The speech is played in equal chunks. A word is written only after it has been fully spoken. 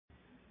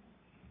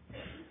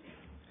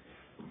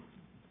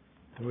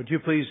Would you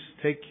please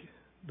take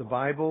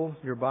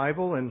your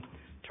Bible, and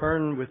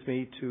turn with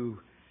me to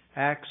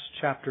Acts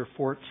chapter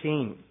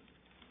 14.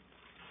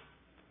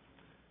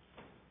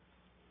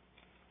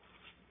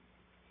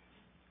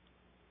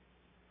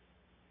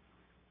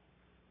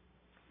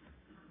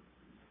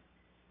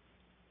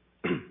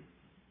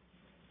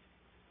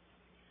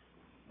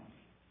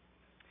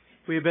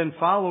 We have been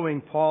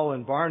following Paul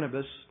and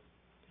Barnabas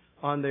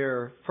on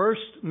their first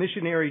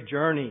missionary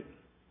journey.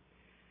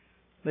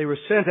 They were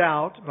sent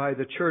out by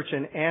the church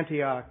in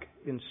Antioch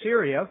in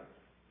Syria,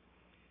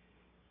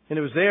 and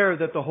it was there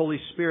that the Holy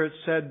Spirit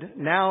said,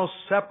 "Now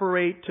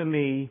separate to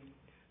me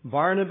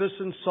Barnabas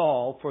and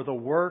Saul for the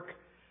work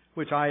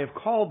which I have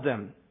called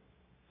them."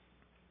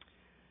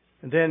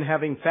 And then,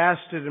 having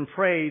fasted and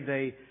prayed,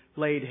 they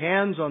laid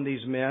hands on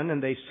these men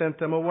and they sent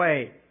them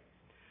away.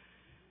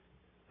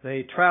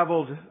 They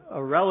traveled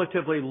a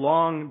relatively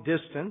long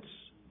distance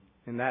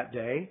in that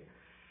day,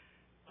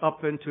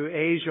 up into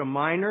Asia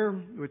Minor,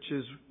 which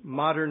is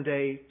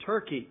modern-day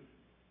Turkey.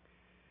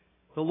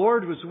 The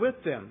Lord was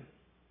with them,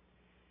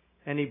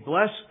 and He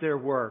blessed their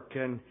work,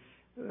 and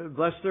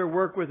blessed their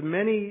work with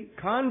many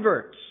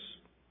converts,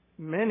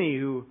 many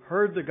who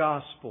heard the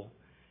gospel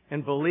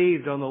and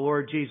believed on the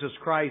Lord Jesus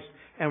Christ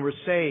and were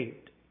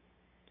saved.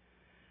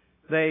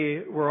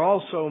 They were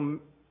also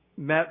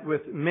met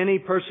with many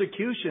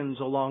persecutions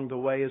along the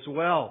way as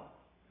well.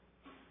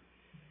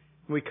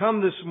 We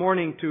come this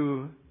morning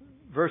to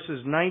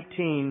verses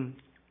 19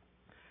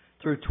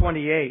 through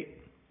 28.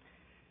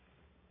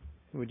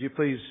 Would you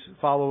please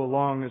follow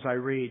along as I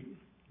read?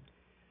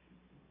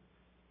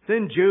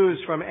 Then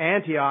Jews from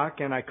Antioch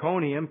and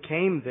Iconium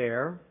came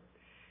there,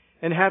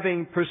 and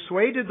having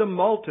persuaded the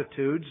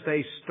multitudes,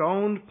 they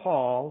stoned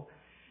Paul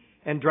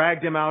and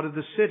dragged him out of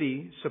the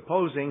city,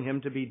 supposing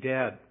him to be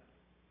dead.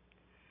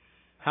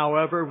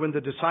 However, when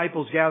the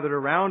disciples gathered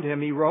around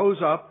him, he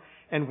rose up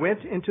and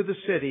went into the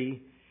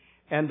city,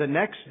 and the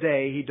next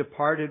day he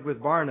departed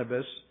with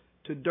Barnabas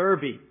to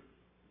Derbe.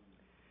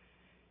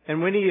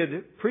 And when he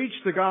had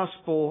preached the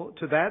gospel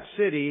to that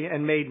city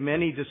and made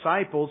many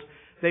disciples,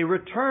 they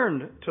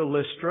returned to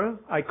Lystra,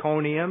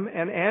 Iconium,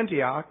 and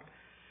Antioch,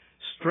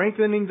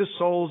 strengthening the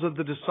souls of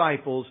the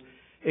disciples,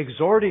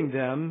 exhorting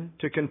them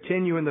to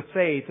continue in the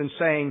faith, and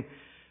saying,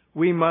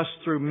 "We must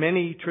through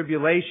many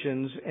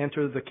tribulations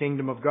enter the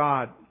kingdom of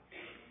God."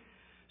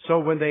 So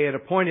when they had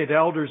appointed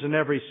elders in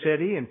every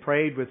city and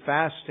prayed with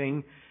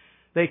fasting,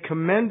 they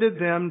commended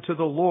them to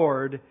the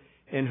Lord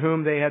in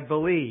whom they had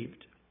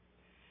believed.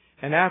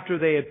 And after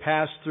they had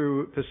passed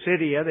through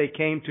Pisidia, they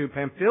came to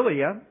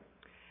Pamphylia.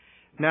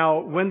 Now,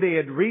 when they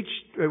had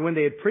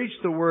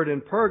preached the word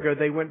in Perga,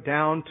 they went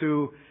down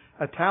to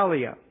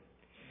Attalia.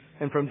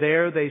 And from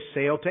there they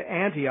sailed to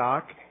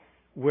Antioch,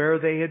 where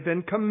they had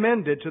been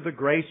commended to the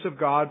grace of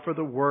God for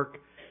the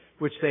work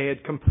which they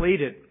had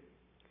completed.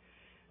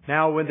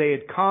 Now, when they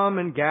had come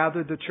and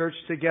gathered the church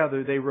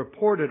together, they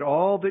reported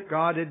all that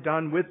God had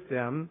done with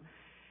them,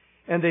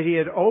 and that He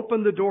had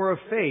opened the door of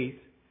faith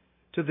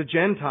to the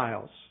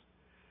Gentiles.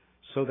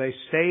 So they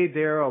stayed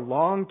there a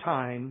long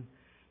time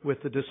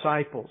with the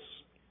disciples.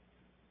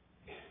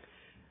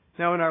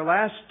 Now, in our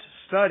last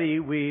study,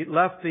 we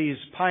left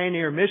these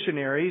pioneer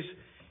missionaries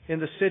in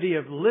the city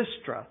of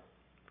Lystra,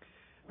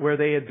 where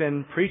they had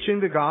been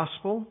preaching the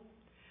gospel.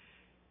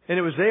 And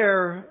it was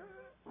there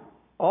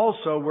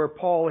also where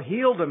Paul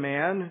healed a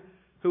man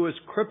who was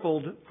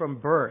crippled from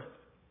birth.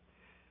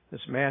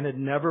 This man had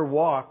never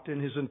walked in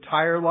his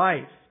entire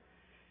life.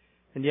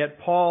 And yet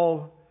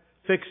Paul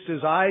fixed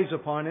his eyes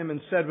upon him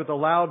and said with a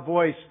loud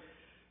voice,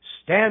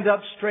 "Stand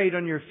up straight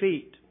on your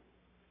feet."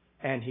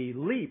 And he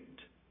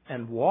leaped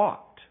and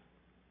walked.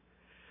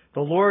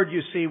 The Lord,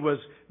 you see, was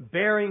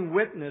bearing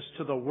witness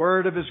to the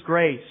word of His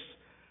grace.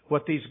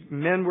 What these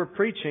men were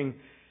preaching,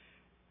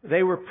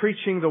 they were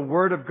preaching the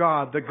Word of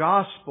God, the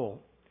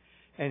gospel.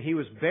 And He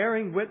was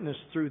bearing witness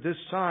through this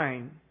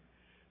sign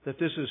that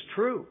this is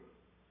true.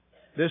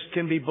 This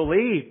can be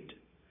believed.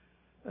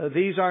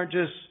 These aren't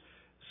just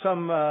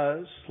some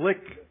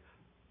slick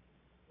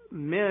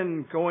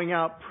men going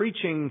out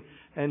preaching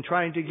and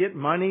trying to get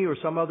money or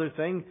some other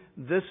thing.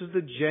 This is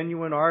the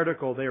genuine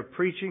article. They are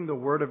preaching the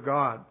Word of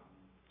God.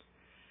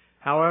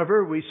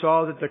 However, we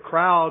saw that the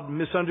crowd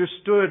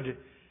misunderstood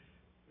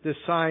this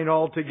sign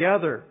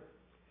altogether.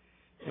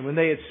 And when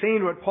they had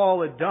seen what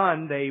Paul had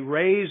done, they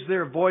raised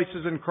their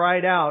voices and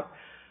cried out,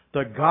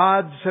 "The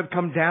gods have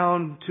come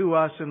down to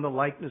us in the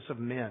likeness of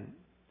men."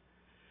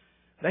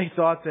 They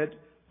thought that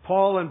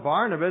Paul and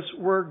Barnabas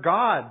were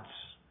gods.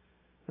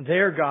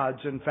 Their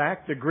gods, in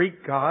fact, the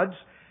Greek gods.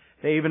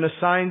 They even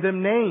assigned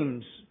them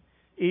names.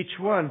 Each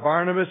one.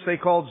 Barnabas they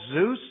called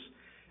Zeus,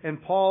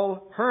 and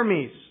Paul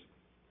Hermes.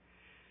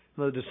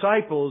 The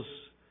disciples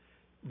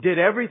did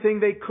everything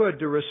they could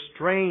to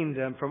restrain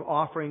them from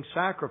offering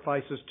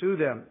sacrifices to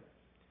them.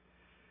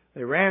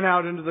 They ran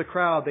out into the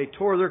crowd. They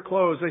tore their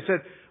clothes. They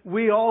said,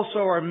 "We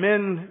also are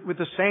men with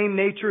the same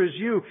nature as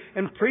you,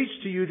 and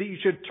preach to you that you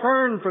should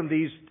turn from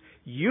these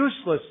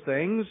useless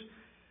things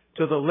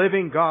to the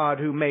living God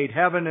who made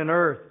heaven and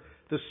earth,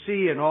 the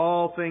sea and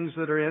all things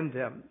that are in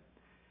them."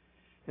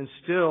 And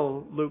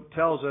still, Luke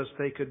tells us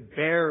they could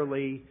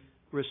barely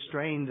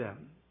restrain them.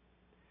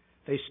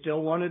 They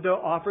still wanted to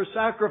offer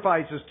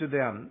sacrifices to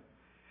them.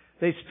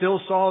 They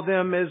still saw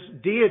them as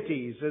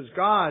deities, as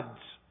gods.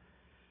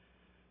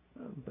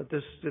 But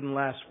this didn't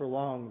last for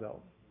long,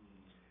 though.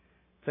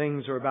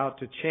 Things are about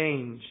to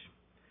change.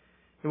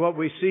 And what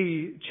we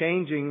see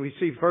changing, we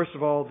see first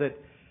of all that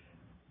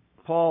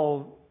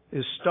Paul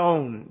is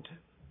stoned.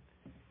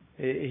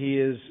 He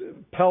is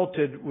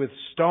pelted with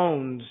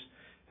stones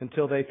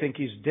until they think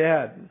he's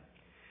dead.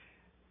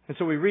 And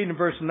so we read in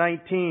verse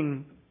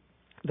 19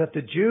 that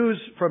the Jews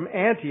from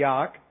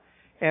Antioch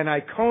and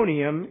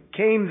Iconium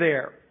came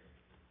there.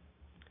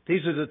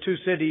 These are the two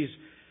cities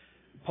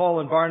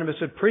Paul and Barnabas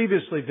had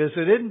previously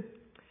visited.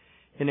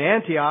 In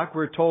Antioch,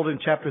 we're told in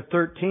chapter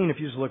 13, if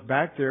you just look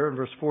back there in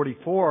verse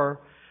 44,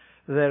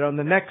 that on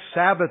the next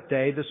Sabbath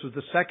day, this was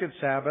the second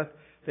Sabbath,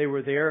 they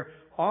were there,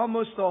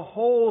 almost the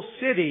whole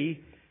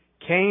city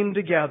came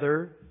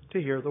together to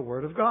hear the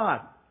Word of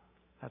God.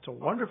 That's a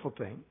wonderful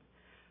thing.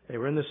 They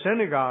were in the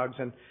synagogues,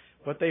 and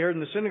what they heard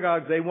in the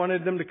synagogues, they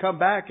wanted them to come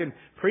back and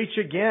preach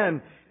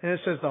again. And it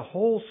says the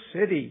whole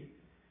city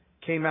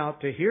came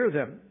out to hear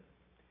them.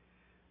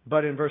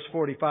 But in verse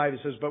 45 it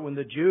says, but when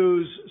the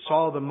Jews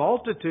saw the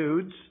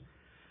multitudes,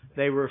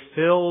 they were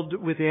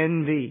filled with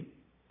envy.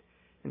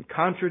 And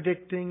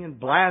contradicting and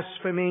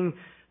blaspheming,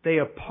 they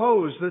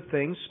opposed the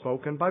things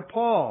spoken by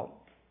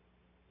Paul.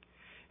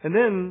 And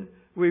then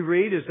we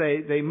read as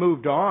they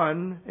moved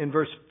on in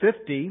verse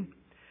 50,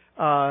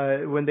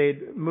 when they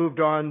moved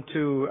on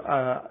to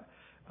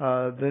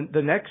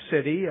the next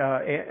city,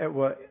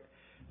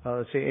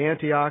 let's see,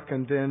 Antioch,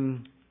 and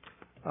then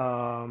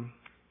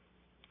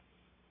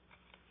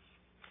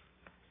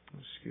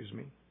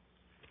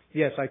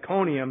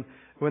Iconium.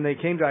 When they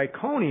came to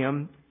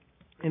Iconium,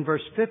 in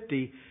verse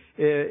 50,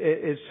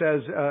 it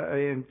says,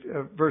 in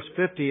verse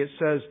 50, it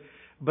says,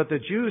 but the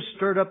Jews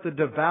stirred up the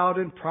devout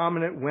and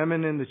prominent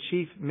women and the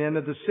chief men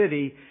of the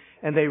city,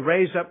 and they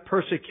raised up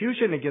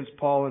persecution against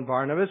Paul and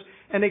Barnabas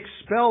and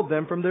expelled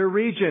them from their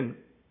region.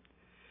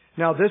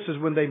 Now this is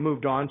when they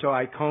moved on to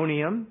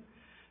Iconium,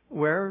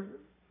 where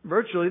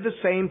virtually the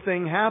same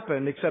thing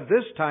happened, except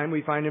this time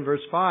we find in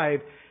verse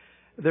 5,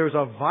 there was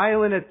a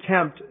violent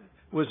attempt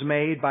was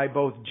made by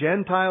both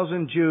Gentiles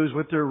and Jews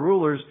with their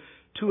rulers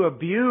to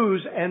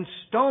abuse and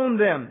stone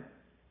them.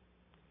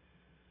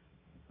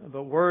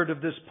 The word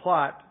of this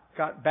plot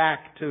got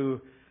back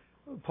to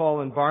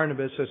Paul and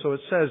Barnabas, so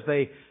it says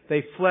they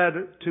fled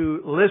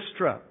to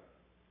Lystra.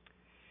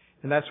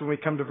 And that's when we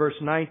come to verse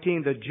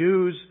 19. The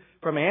Jews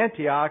from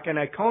Antioch and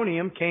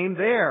Iconium came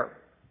there.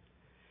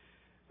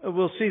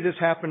 We'll see this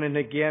happening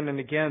again and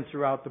again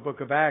throughout the book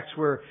of Acts,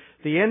 where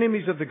the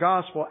enemies of the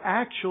gospel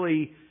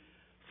actually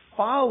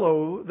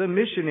follow the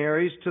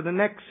missionaries to the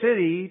next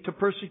city to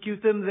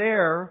persecute them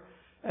there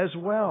as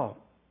well.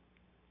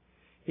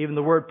 Even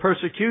the word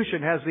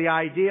persecution has the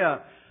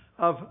idea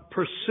of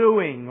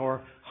pursuing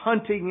or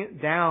hunting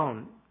it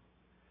down.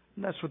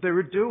 And that's what they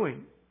were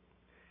doing.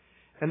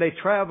 And they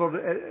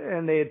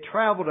had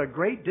traveled a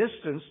great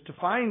distance to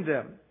find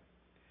them,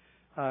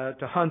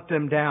 to hunt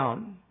them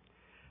down.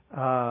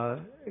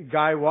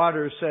 Guy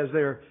Waters says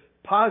they're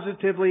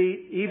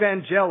positively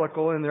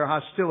evangelical in their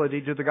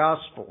hostility to the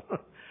gospel.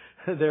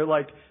 They're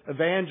like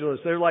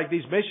evangelists. They're like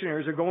these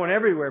missionaries are going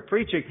everywhere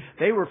preaching.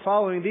 They were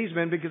following these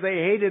men because they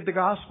hated the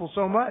gospel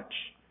so much.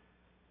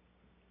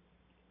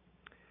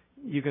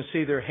 You can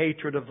see their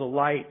hatred of the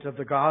light of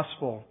the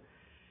gospel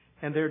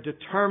and their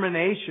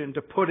determination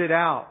to put it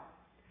out.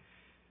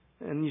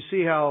 And you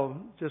see how,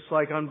 just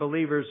like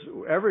unbelievers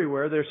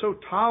everywhere, they're so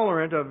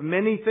tolerant of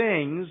many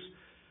things,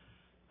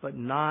 but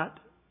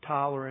not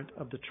tolerant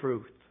of the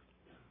truth.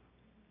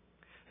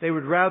 They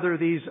would rather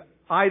these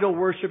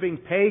idol-worshipping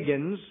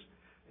pagans,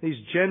 these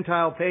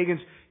Gentile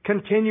pagans,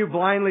 continue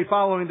blindly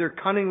following their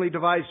cunningly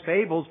devised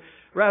fables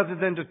rather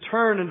than to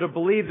turn and to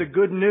believe the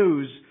good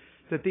news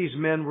that these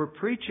men were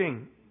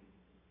preaching.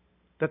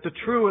 That the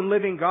true and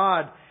living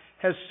God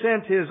has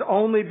sent His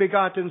only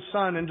begotten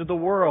Son into the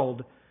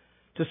world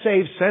to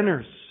save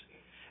sinners,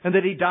 and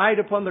that He died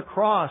upon the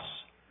cross,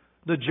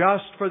 the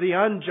just for the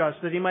unjust,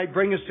 that He might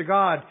bring us to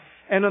God.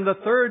 And on the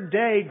third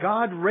day,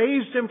 God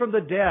raised Him from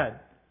the dead.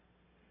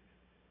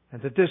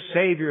 And that this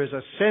Savior has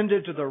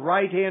ascended to the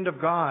right hand of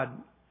God.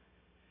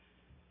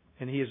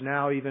 And He is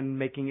now even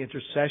making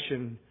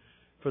intercession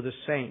for the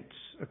saints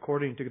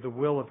according to the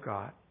will of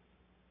God.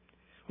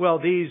 Well,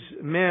 these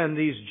men,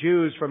 these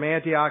Jews from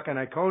Antioch and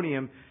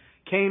Iconium,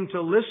 came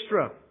to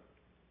Lystra.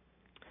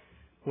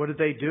 What did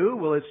they do?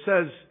 Well, it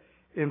says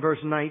in verse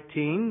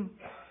 19,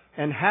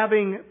 and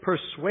having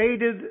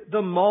persuaded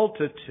the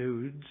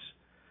multitudes,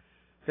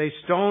 they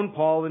stoned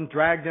Paul and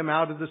dragged him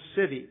out of the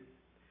city.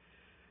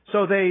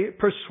 So they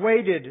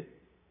persuaded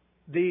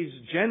these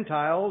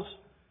Gentiles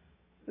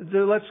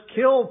to let's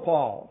kill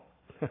Paul.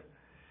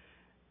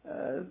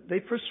 They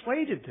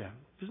persuaded them.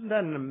 Isn't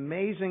that an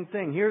amazing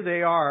thing? Here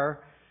they are.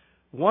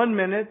 One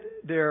minute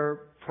they're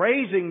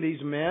praising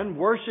these men,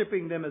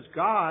 worshiping them as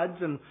gods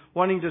and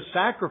wanting to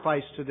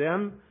sacrifice to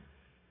them.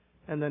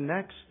 And the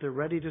next they're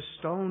ready to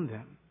stone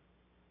them.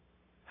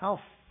 how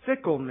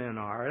fickle men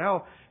are and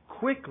how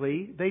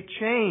quickly they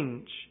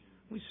change.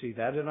 We see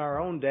that in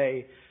our own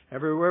day.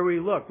 Everywhere we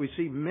look, we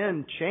see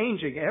men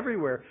changing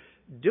everywhere,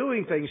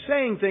 doing things,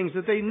 saying things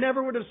that they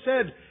never would have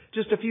said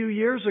just a few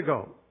years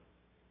ago.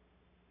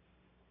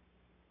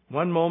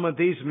 One moment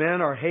these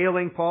men are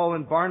hailing Paul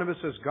and Barnabas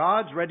as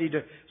gods, ready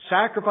to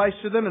sacrifice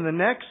to them, and the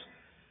next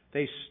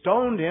they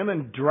stoned him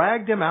and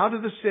dragged him out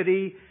of the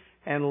city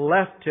and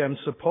left him,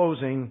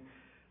 supposing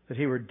that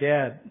he were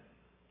dead.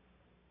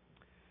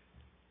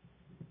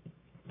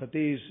 But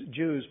these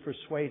Jews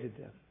persuaded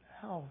them.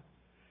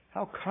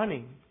 How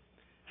cunning.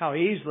 How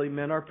easily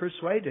men are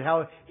persuaded.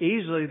 How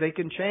easily they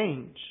can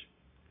change.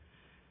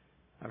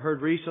 I've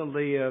heard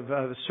recently of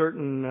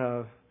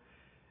certain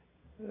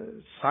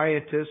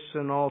scientists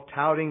and all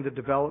touting the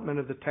development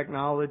of the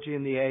technology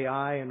and the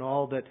AI and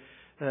all that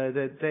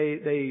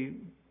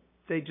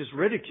they just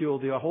ridicule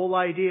the whole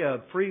idea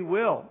of free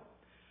will.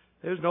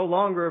 There's no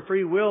longer a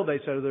free will, they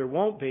said, or there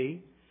won't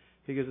be,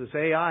 because this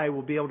AI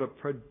will be able to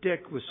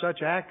predict with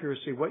such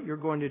accuracy what you're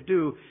going to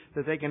do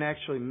that they can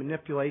actually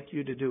manipulate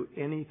you to do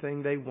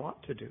anything they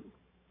want to do.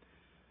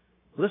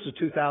 Well, this is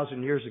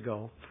 2,000 years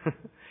ago,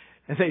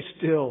 and they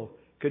still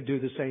could do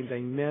the same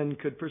thing. Men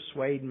could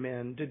persuade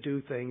men to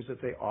do things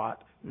that they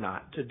ought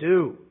not to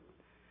do.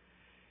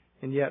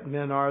 And yet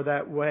men are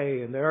that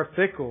way, and they are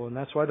fickle, and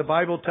that's why the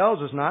Bible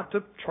tells us not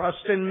to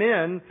trust in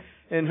men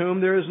in whom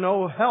there is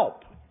no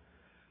help,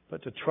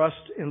 but to trust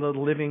in the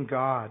living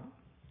God.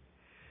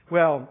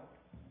 Well,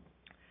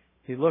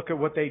 you look at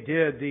what they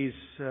did,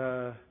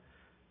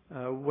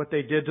 what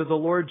they did to the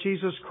Lord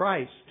Jesus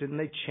Christ. Didn't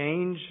they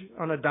change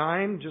on a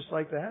dime just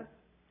like that?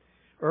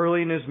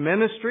 Early in His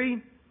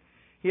ministry,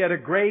 He had a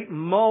great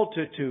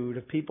multitude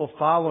of people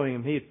following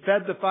Him. He had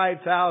fed the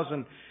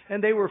 5,000,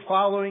 and they were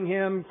following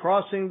Him,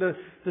 crossing the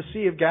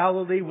Sea of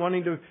Galilee,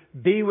 wanting to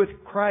be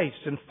with Christ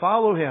and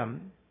follow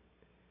Him.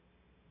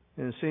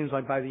 And it seems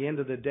like by the end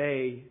of the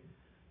day,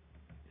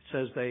 it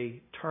says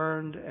they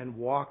turned and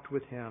walked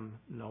with Him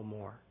no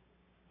more.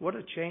 What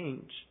a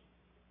change.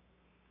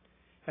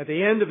 At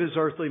the end of His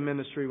earthly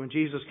ministry, when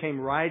Jesus came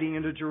riding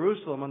into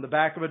Jerusalem on the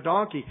back of a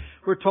donkey,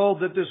 we're told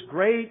that this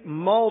great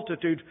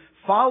multitude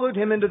followed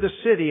Him into the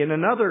city, and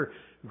another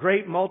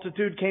great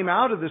multitude came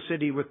out of the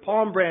city with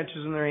palm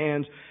branches in their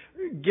hands,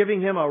 giving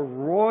Him a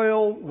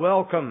royal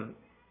welcome.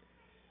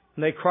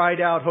 And they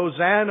cried out,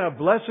 "Hosanna,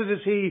 blessed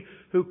is He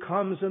who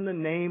comes in the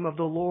name of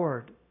the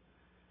Lord."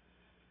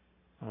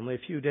 Only a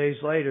few days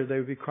later, they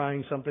would be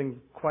crying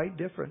something quite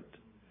different.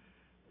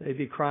 They'd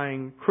be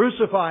crying,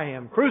 "Crucify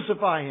Him!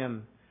 Crucify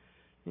Him!"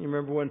 You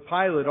remember when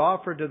Pilate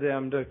offered to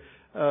them to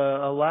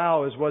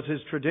allow, as was his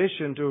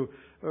tradition, to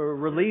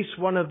release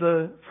one of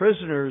the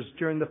prisoners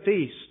during the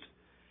feast.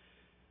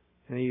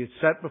 And He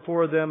set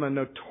before them a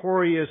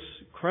notorious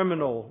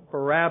criminal,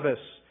 Barabbas,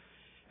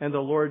 and the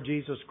Lord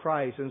Jesus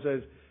Christ, and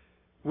said,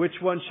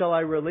 "Which one shall I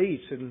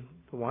release?" And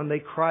the one they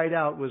cried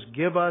out was,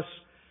 "Give us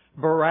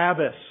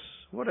Barabbas."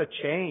 What a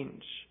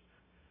change.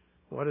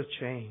 What a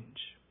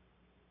change.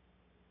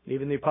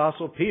 Even the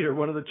Apostle Peter,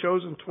 one of the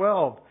chosen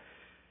 12,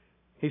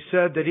 he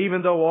said that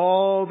even though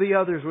all the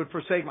others would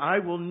forsake Him, "I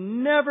will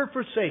never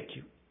forsake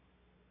you."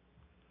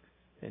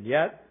 And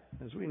yet,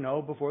 as we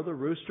know, before the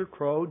rooster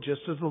crowed,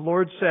 just as the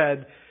Lord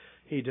said,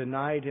 He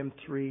denied Him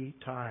 3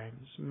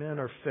 times. Men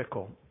are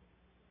fickle.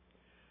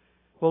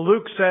 Well,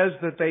 Luke says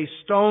that they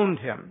stoned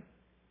Him.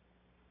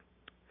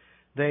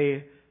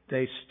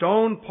 They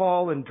stoned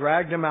Paul and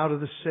dragged him out of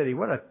the city.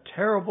 What a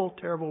terrible,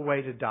 terrible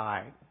way to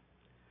die.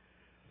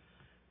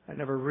 I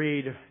never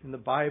read in the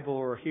Bible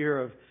or hear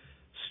of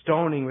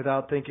stoning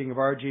without thinking of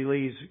R.G.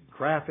 Lee's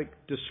graphic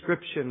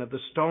description of the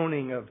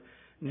stoning of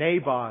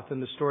Naboth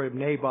and the story of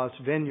Naboth's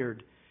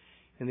vineyard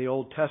in the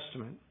Old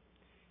Testament.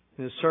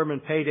 In his sermon,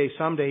 Payday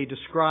Someday, he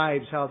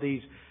describes how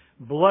these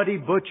bloody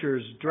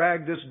butchers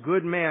dragged this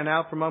good man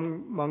out from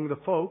among the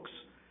folks,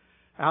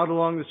 out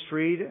along the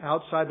street,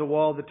 outside the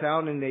wall of the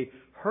town, and they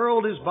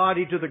hurled his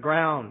body to the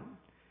ground.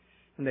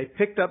 And they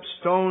picked up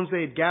stones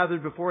they had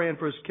gathered beforehand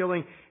for his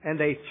killing, and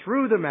they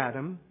threw them at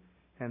him,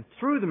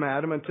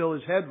 until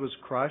his head was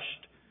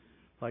crushed,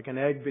 like an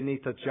egg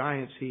beneath a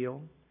giant's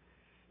heel.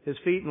 His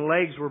feet and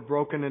legs were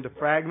broken into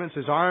fragments.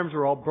 His arms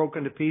were all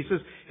broken to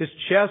pieces. His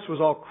chest was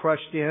all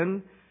crushed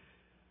in,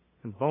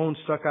 and bones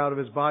stuck out of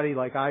his body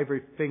like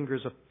ivory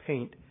fingers of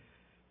paint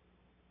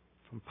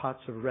from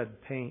pots of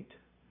red paint.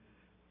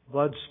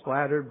 Blood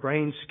splattered,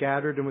 brains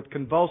scattered, and with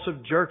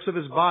convulsive jerks of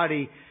his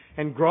body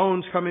and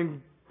groans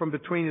coming from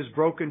between his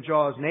broken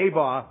jaws,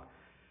 Naboth,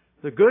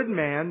 the good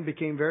man,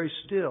 became very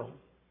still.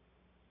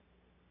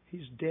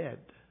 He's dead.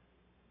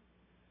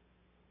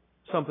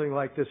 Something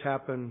like this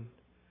happened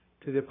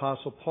to the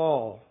Apostle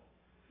Paul.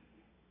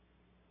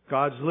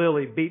 God's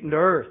lily beaten to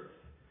earth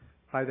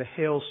by the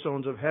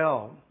hailstones of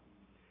hell.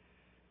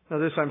 Now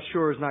this, I'm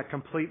sure, is not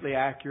completely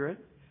accurate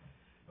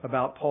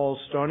about Paul's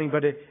stoning,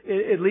 but it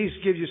at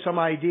least gives you some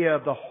idea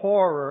of the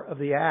horror of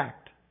the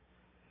act.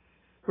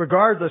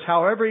 Regardless,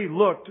 however he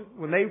looked,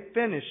 when they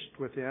finished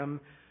with him,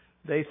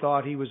 they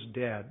thought he was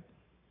dead.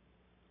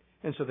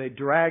 And so they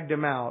dragged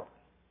him out.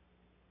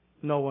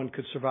 No one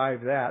could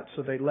survive that,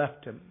 so they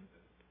left him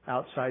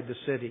outside the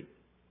city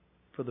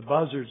for the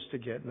buzzards to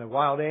get and the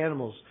wild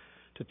animals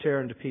to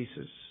tear into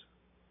pieces.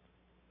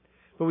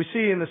 But we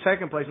see in the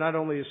second place not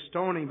only his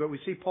stoning, but we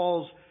see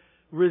Paul's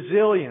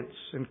resilience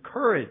and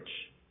courage.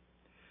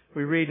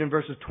 We read in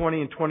verses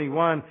 20 and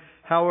 21,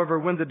 however,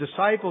 when the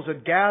disciples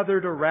had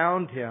gathered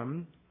around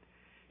him,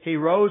 he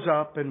rose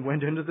up and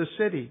went into the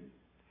city.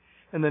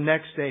 And the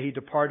next day he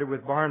departed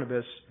with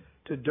Barnabas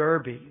to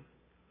Derbe.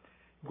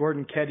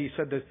 Gordon Keddy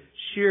said the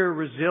sheer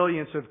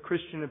resilience of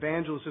Christian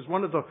evangelists is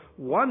one of the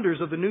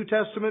wonders of the New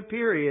Testament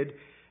period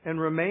and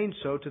remains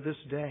so to this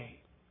day.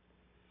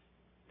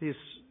 This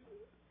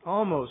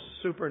almost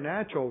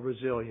supernatural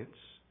resilience.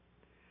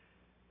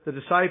 The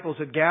disciples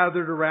had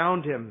gathered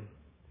around him.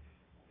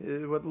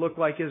 What looked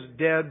like his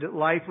dead,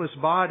 lifeless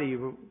body.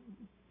 Some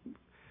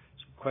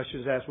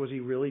questions asked, was he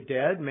really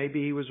dead?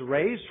 Maybe he was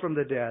raised from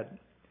the dead.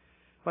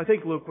 I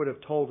think Luke would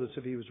have told us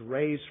if he was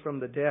raised from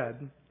the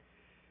dead.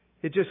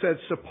 It just said,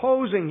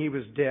 supposing he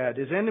was dead.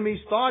 His enemies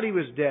thought he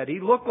was dead. He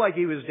looked like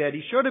he was dead.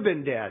 He should have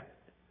been dead.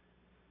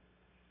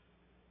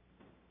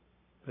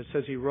 It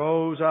says he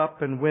rose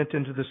up and went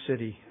into the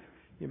city.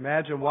 You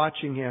imagine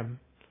watching him.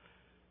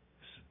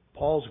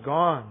 Paul's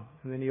gone,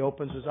 and then he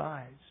opens his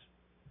eyes.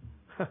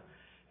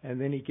 And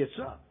then he gets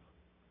up.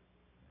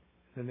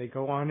 And they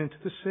go on into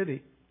the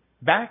city.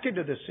 Back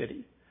into the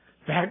city.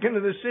 Back into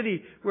the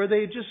city where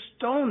they had just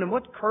stoned him.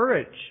 What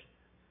courage.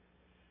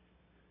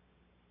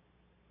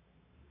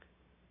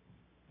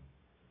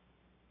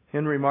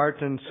 Henry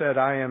Martin said,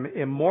 I am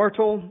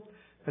immortal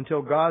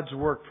until God's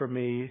work for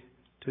me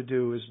to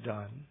do is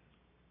done.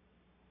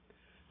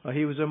 Well,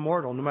 he was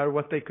immortal. No matter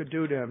what they could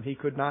do to him, he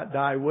could not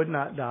die, would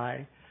not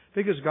die,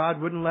 because God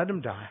wouldn't let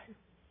him die.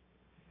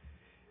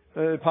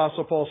 The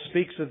Apostle Paul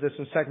speaks of this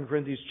in 2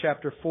 Corinthians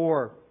chapter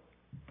 4,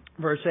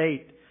 verse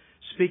 8,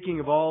 speaking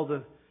of all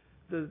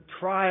the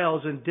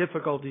trials and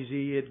difficulties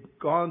he had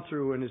gone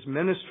through in his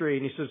ministry.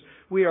 And he says,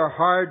 we are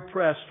hard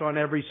pressed on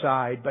every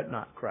side, but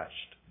not crushed.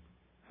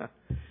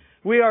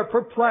 We are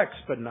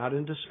perplexed, but not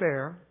in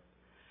despair.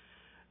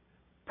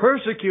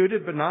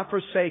 Persecuted, but not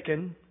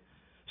forsaken.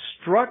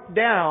 Struck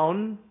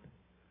down,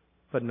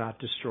 but not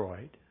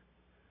destroyed.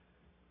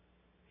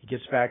 He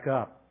gets back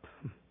up.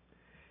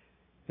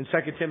 In 2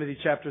 Timothy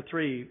chapter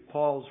 3,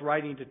 Paul's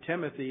writing to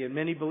Timothy, and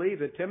many believe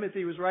that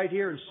Timothy was right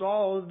here and saw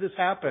all of this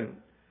happen.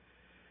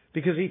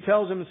 Because he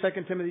tells him in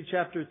 2 Timothy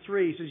chapter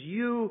 3, he says,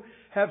 you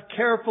have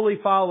carefully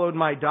followed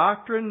my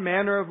doctrine,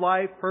 manner of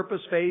life, purpose,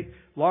 faith,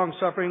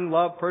 long-suffering,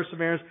 love,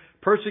 perseverance,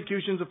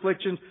 persecutions,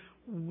 afflictions,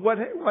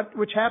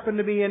 which happened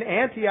to me in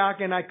Antioch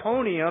and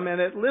Iconium and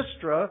at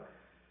Lystra,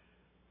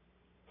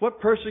 what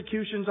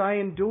persecutions I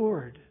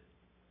endured.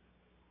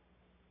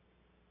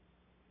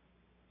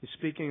 He's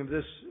speaking of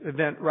this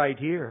event right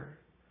here.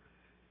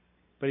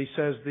 But he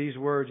says these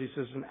words, he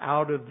says, and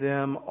out of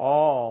them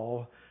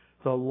all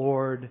the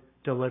Lord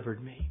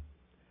delivered me.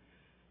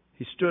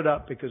 He stood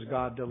up because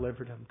God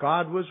delivered him.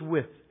 God was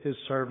with his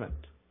servant.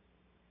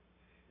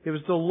 It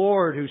was the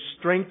Lord who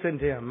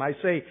strengthened him. I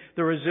say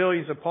the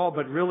resilience of Paul,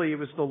 but really it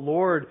was the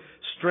Lord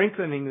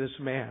strengthening this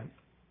man.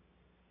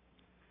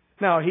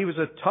 Now, he was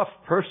a tough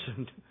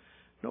person,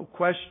 no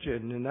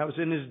question, and that was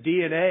in his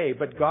DNA,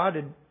 but God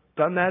had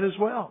done that as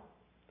well.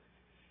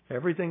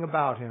 Everything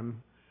about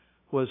him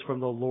was from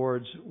the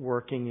Lord's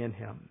working in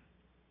him.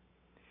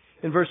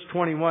 In verse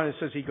 21, it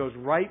says he goes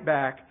right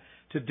back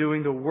to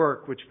doing the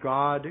work which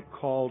God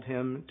called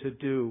him to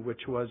do,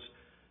 which was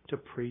to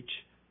preach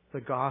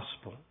the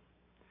gospel.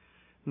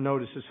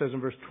 Notice it says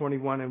in verse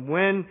 21, and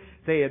when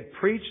they had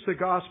preached the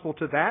gospel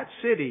to that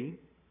city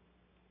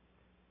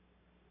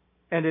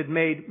and had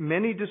made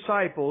many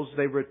disciples,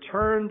 they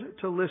returned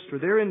to Lystra.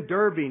 They're in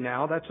Derbe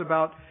now. That's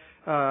about,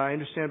 I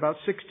understand, about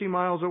 60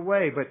 miles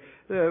away. But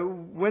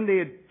when they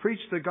had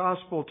preached the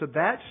gospel to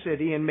that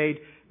city and made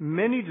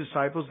many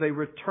disciples, they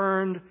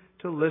returned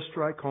to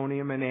Lystra,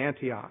 Iconium, and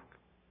Antioch.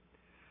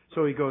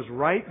 So he goes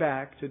right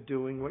back to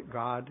doing what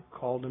God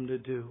called him to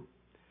do.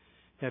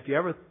 Now, if you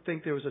ever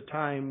think there was a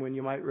time when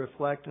you might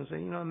reflect and say,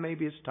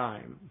 maybe it's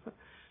time.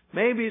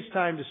 Maybe it's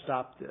time to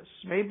stop this.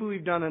 Maybe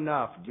we've done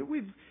enough.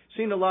 We've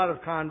seen a lot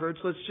of converts.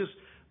 Let's just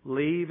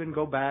leave and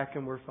go back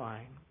and we're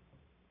fine.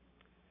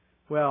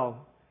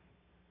 Well,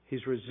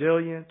 he's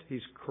resilient,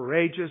 he's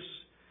courageous,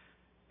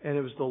 and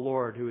it was the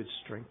Lord who had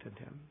strengthened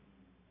him.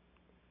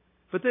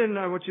 But then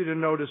I want you to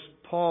notice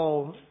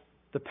Paul,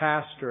 the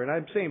pastor, and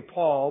I'm saying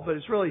Paul, but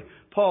it's really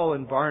Paul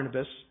and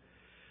Barnabas.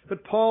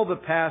 But Paul, the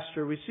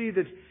pastor, we see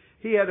that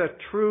he had a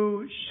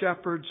true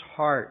shepherd's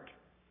heart.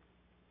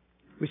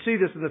 We see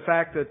this in the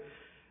fact that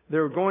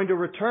they're going to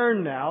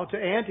return now to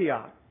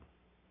Antioch,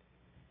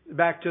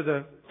 back to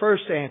the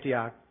first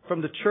Antioch,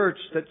 from the church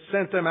that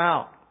sent them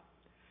out,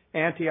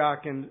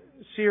 Antioch in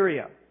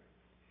Syria.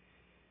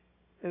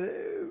 And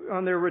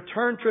on their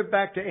return trip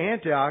back to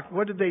Antioch,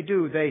 what did they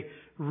do? They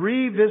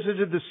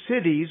revisited the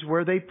cities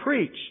where they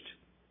preached.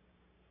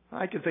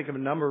 I can think of a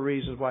number of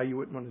reasons why you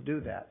wouldn't want to do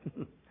that.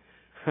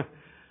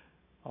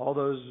 All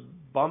those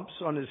bumps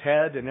on his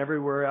head and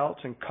everywhere else,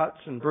 and cuts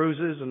and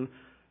bruises, and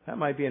That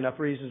might be enough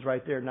reasons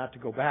right there not to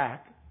go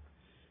back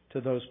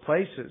to those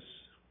places.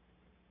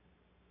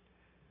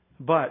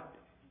 But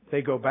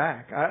they go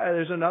back.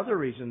 There's another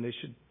reason they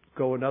should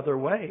go another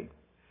way,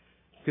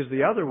 because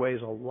the other way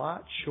is a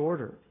lot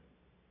shorter.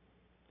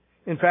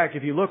 In fact,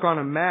 if you look on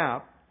a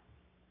map,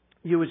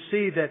 you would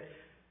see that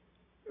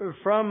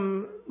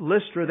from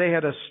Lystra they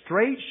had a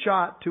straight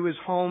shot to his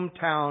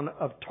hometown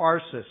of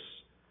Tarsus,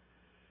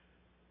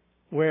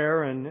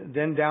 where, and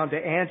then down to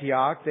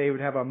Antioch, they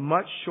would have a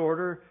much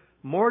shorter,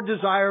 more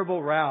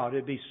desirable route.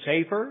 It'd be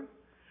safer.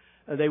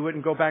 They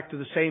wouldn't go back to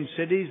the same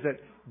cities that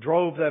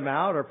drove them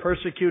out or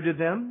persecuted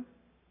them.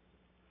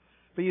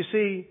 But you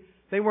see,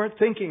 they weren't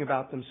thinking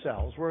about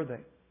themselves, were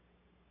they?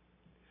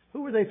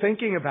 Who were they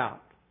thinking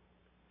about?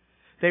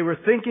 They were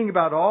thinking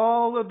about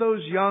all of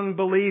those young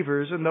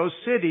believers in those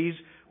cities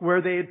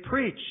where they had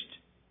preached.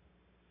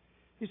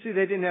 You see,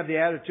 they didn't have the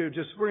attitude,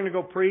 just, we're going to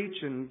go preach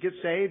and get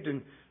saved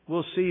and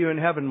we'll see you in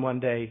heaven one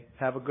day.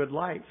 Have a good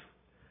life.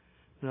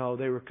 No,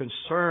 they were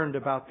concerned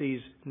about these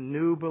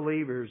new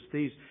believers,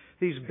 these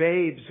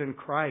babes in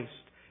Christ.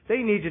 They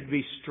needed to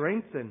be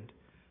strengthened.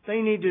 They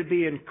needed to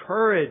be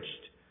encouraged.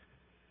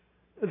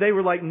 They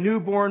were like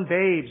newborn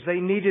babes. They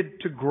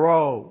needed to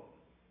grow.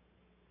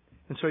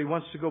 And so he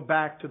wants to go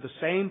back to the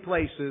same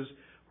places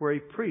where he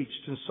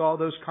preached and saw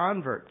those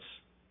converts.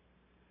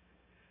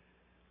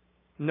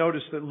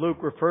 Notice that Luke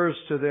refers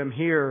to them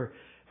here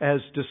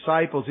as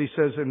disciples. He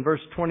says in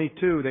verse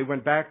 22,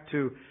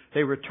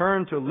 they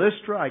returned to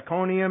Lystra,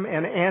 Iconium,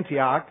 and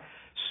Antioch,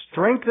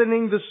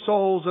 strengthening the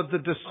souls of the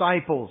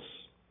disciples.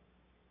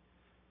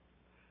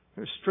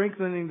 They're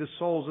strengthening the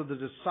souls of the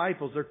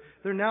disciples.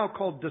 They're now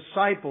called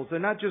disciples. They're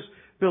not just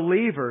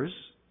believers.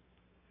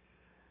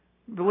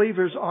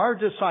 Believers are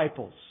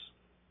disciples.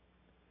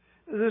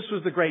 This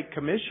was the Great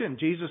Commission.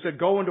 Jesus said,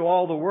 go into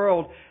all the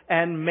world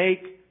and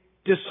make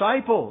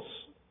disciples,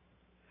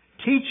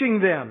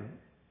 teaching them.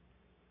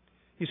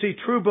 You see,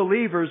 true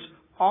believers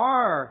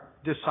are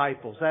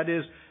disciples. That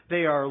is,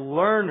 they are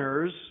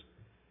learners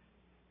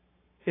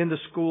in the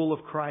school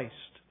of Christ.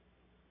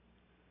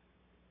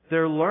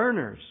 They're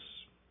learners.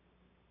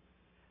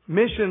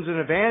 Missions and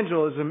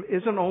evangelism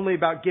isn't only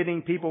about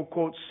getting people,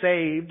 quote,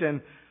 saved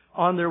and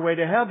on their way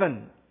to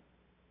heaven.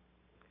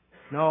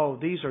 No,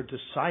 these are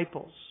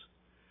disciples.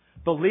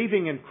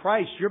 Believing in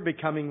Christ, you're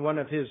becoming one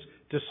of His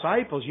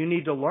disciples. You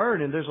need to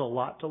learn, and there's a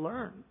lot to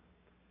learn.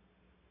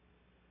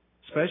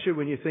 Especially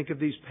when you think of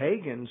these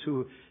pagans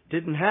who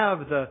didn't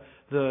have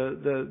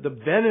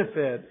the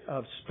benefit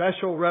of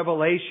special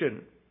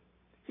revelation.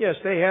 Yes,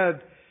 they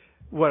had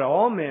what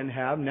all men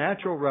have,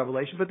 natural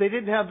revelation, but they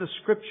didn't have the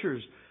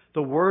Scriptures,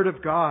 the Word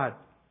of God.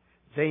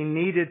 They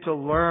needed to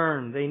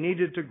learn. They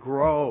needed to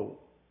grow.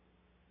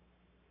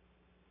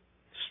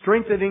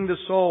 Strengthening the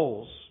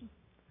souls.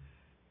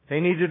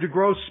 They needed to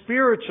grow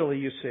spiritually,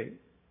 you see.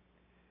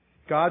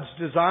 God's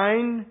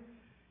design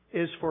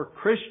is for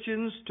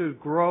Christians to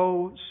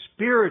grow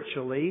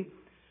spiritually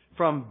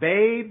from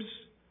babes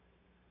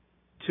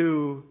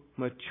to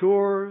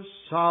mature,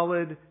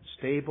 solid,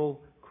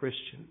 stable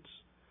Christians.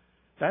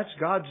 That's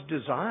God's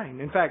design.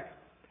 In fact,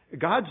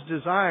 God's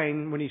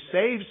design when He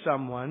saves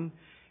someone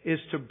is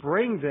to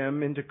bring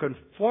them into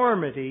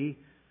conformity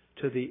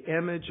to the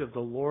image of the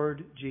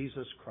Lord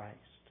Jesus Christ.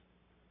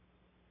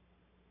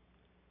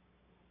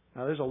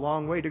 Now there's a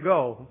long way to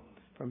go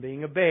from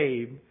being a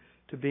babe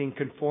to being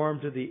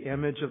conformed to the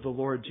image of the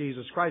Lord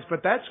Jesus Christ. But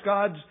that's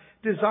God's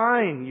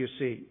design, you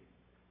see.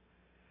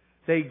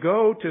 They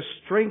go to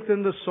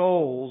strengthen the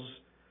souls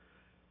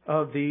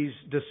of these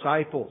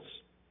disciples.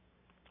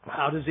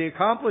 How does He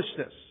accomplish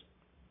this?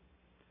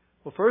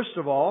 Well, first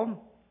of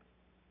all,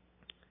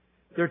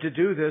 they're to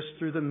do this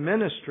through the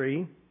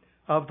ministry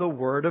of the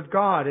Word of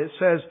God. It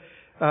says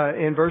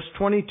in verse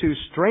 22,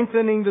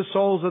 strengthening the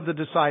souls of the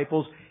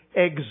disciples,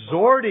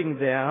 exhorting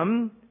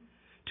them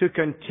to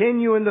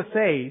continue in the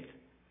faith,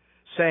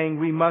 saying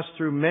we must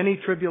through many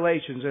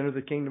tribulations enter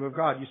the kingdom of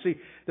God. You see,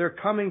 they're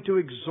coming to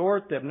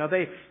exhort them. Now,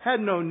 they had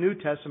no New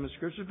Testament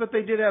scriptures, but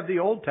they did have the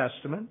Old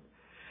Testament.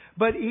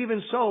 But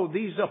even so,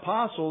 these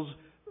apostles,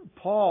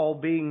 Paul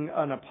being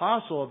an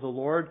apostle of the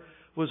Lord,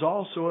 was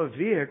also a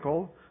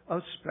vehicle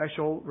of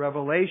special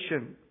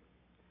revelation.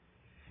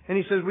 And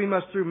he says we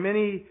must through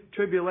many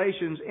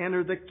tribulations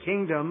enter the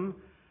kingdom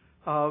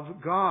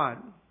of God.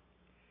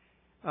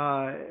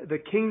 The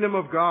kingdom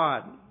of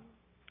God.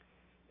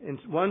 In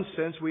one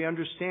sense, we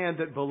understand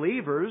that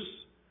believers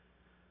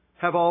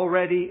have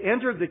already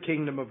entered the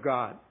kingdom of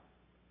God.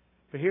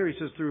 But here he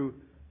says through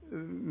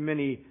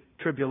many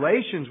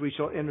tribulations we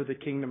shall enter the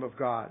kingdom of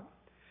God.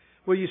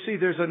 Well, you see,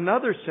 there's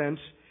another sense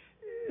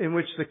in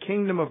which the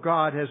kingdom of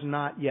God has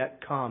not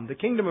yet come. The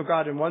kingdom of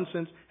God, in one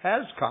sense,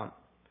 has come.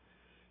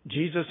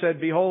 Jesus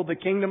said, behold, the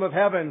kingdom of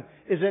heaven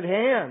is at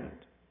hand.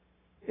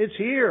 It's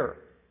here.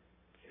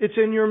 It's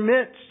in your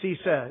midst, He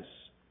says.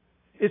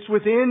 It's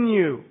within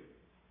you.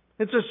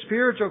 It's a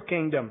spiritual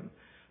kingdom,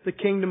 the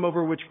kingdom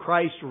over which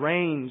Christ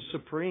reigns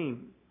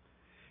supreme.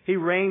 He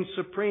reigns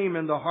supreme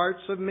in the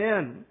hearts of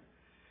men.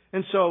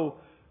 And so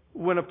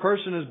When a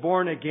person is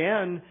born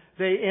again,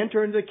 they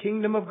enter into the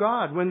kingdom of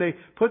God. When they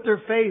put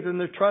their faith and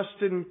their trust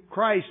in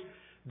Christ,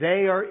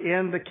 they are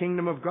in the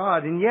kingdom of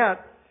God. And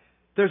yet,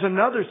 there's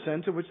another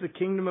sense in which the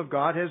kingdom of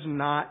God has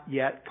not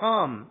yet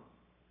come.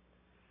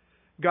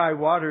 Guy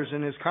Waters,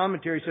 in his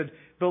commentary, said,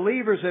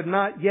 believers have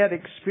not yet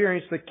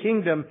experienced the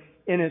kingdom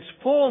in its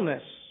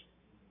fullness.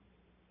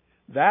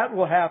 That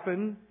will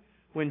happen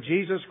when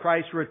Jesus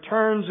Christ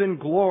returns in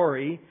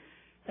glory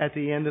at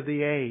the end of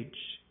the age.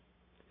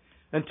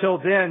 Until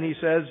then, he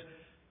says,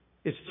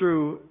 it's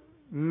through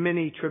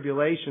many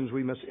tribulations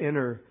we must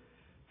enter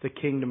the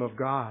kingdom of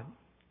God.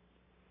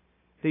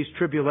 These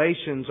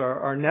tribulations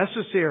are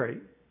necessary.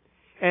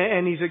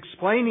 And he's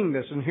explaining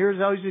this. And here's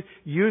how he's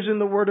using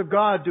the Word of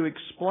God to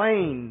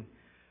explain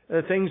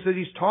the things that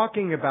he's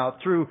talking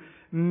about. Through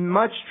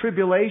much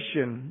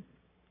tribulation,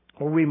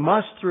 or we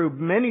must through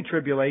many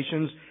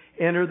tribulations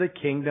enter the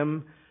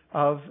kingdom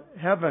of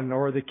heaven,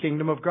 or the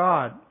kingdom of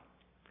God.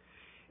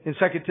 In 2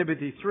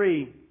 Timothy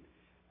 3,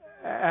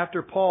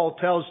 after Paul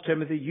tells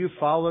Timothy, you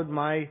followed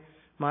my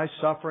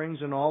sufferings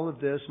and all of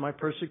this, my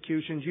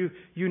persecutions.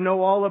 You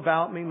know all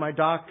about me, my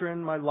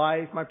doctrine, my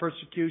life, my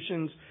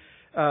persecutions.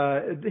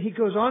 He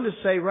goes on to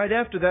say right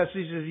after that,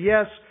 he says,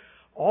 yes,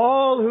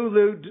 all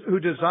who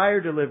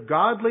desire to live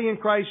godly in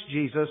Christ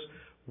Jesus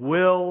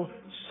will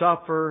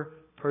suffer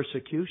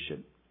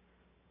persecution.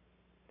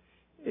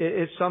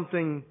 It's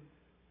something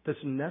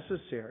that's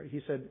necessary.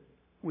 He said,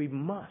 we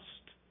must.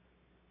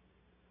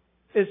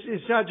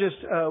 It's not just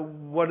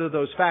one of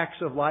those facts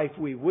of life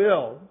we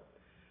will,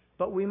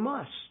 but we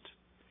must.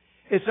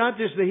 It's not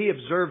just that he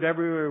observed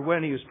everywhere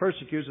when he was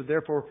persecuted, and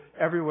therefore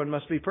everyone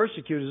must be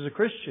persecuted as a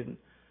Christian.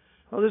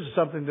 Well, this is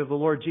something that the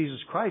Lord Jesus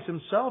Christ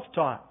himself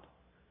taught.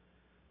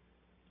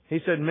 He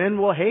said, men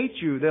will hate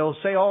you. They'll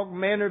say all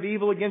manner of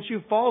evil against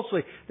you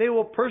falsely. They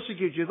will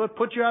persecute you. They'll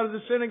put you out of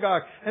the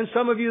synagogue. And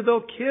some of you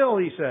they'll kill,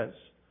 he says.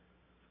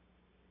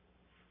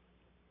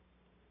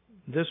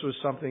 This was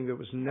something that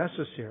was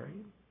necessary.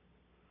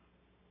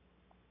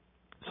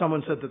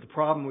 Someone said that the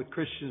problem with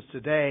Christians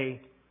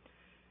today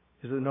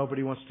is that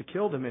nobody wants to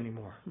kill them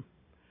anymore.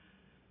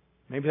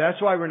 Maybe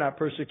that's why we're not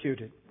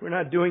persecuted. We're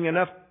not doing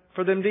enough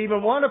for them to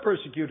even want to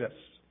persecute us.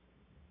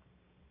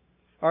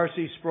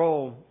 R.C.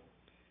 Sproul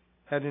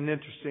had an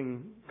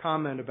interesting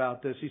comment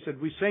about this. He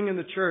said, we sing in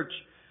the church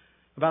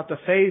about the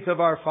faith of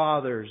our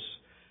fathers,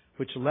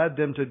 which led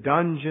them to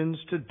dungeons,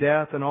 to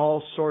death, and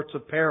all sorts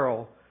of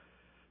peril.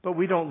 But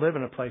we don't live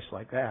in a place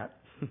like that.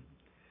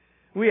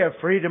 We have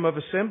freedom of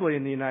assembly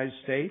in the United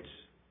States.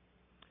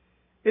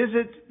 Is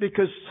it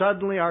because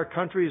suddenly our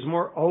country is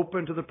more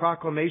open to the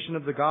proclamation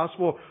of the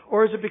gospel?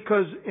 Or is it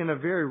because, in a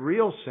very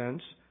real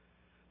sense,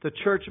 the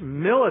church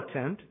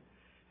militant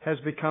has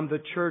become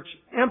the church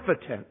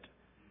impotent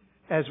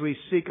as we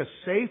seek a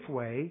safe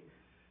way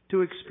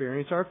to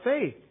experience our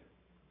faith?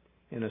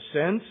 In a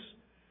sense,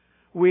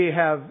 we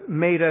have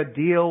made a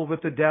deal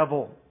with the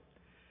devil.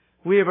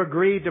 We have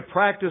agreed to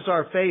practice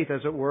our faith,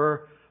 as it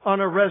were,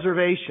 on a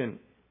reservation.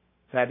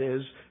 That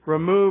is,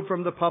 removed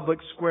from the public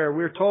square.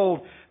 We're told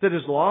that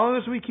as long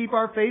as we keep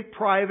our faith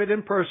private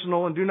and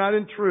personal and do not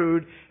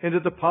intrude into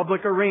the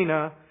public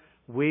arena,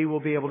 we will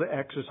be able to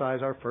exercise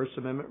our First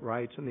Amendment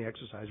rights and the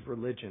exercise of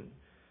religion.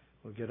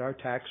 We'll get our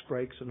tax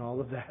breaks and all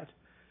of that.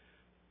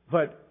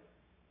 But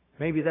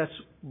maybe that's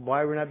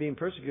why we're not being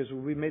persecuted.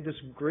 We made this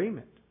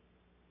agreement.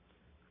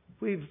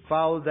 We've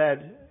followed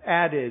that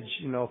adage,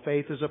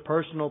 faith is a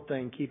personal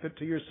thing. Keep it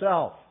to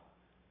yourself.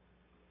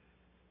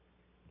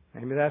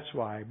 Maybe that's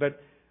why.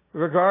 But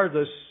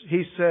regardless,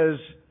 he says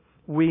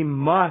we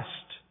must,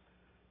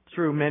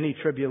 through many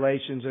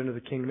tribulations, enter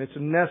the kingdom. It's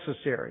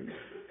necessary.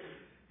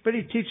 But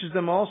he teaches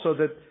them also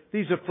that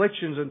these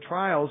afflictions and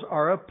trials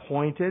are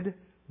appointed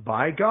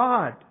by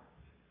God.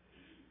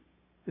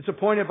 It's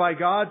appointed by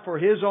God for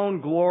His own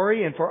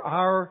glory and for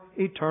our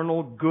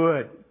eternal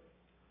good.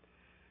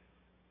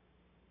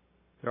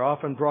 They're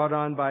often brought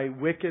on by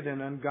wicked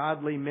and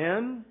ungodly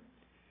men.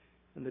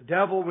 And the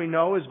devil, we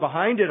know, is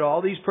behind it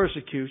all, these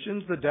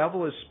persecutions. The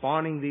devil is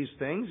spawning these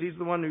things. He's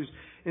the one who's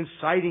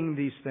inciting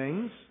these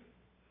things.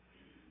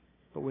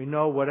 But we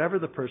know whatever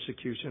the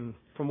persecution,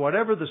 from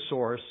whatever the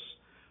source,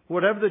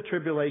 whatever the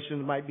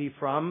tribulation might be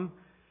from,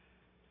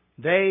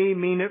 they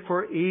mean it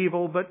for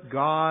evil, but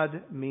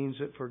God means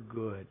it for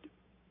good.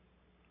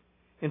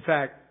 In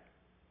fact,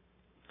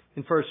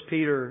 in 1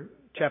 Peter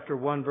chapter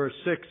 1, verse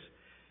 6,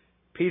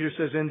 Peter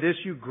says, in this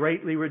you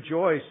greatly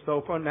rejoice,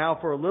 though for now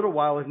for a little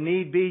while, if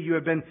need be, you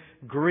have been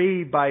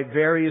grieved by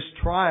various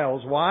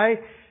trials. Why?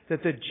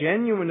 That the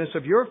genuineness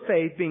of your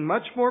faith, being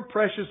much more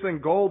precious than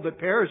gold that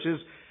perishes,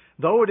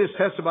 though it is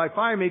tested by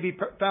fire, may be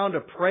found to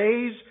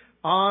praise,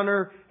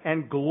 honor,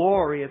 and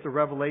glory at the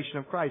revelation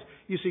of Christ.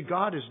 You see,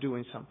 God is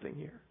doing something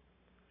here.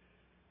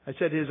 I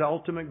said His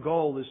ultimate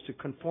goal is to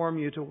conform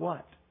you to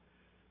what?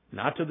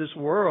 Not to this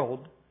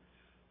world,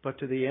 but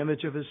to the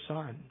image of His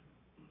Son.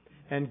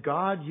 And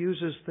God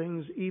uses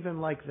things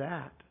even like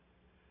that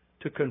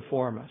to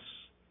conform us.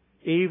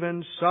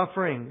 Even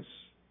sufferings.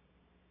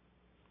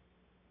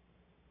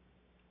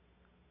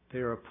 They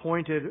are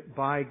appointed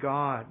by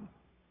God.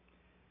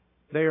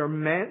 They are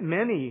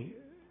many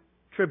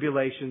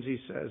tribulations, he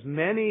says.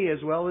 Many as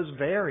well as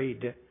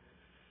varied.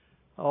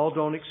 All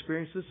don't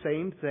experience the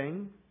same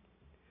thing.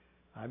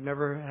 I've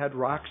never had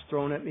rocks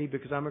thrown at me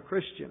because I'm a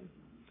Christian.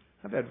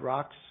 I've had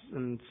rocks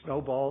and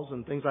snowballs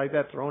and things like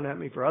that thrown at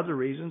me for other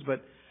reasons,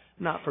 but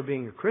not for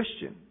being a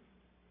Christian.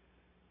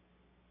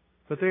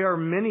 But they are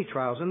many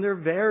trials, and they're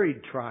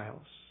varied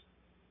trials.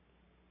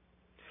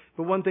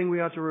 But one thing we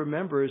ought to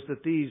remember is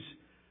that these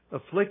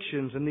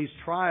afflictions and these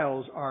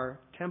trials are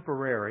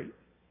temporary.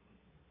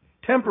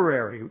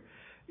 Temporary.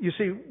 You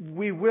see,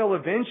 we will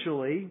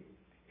eventually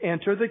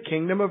enter the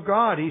kingdom of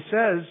God. He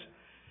says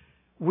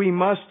we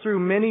must through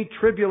many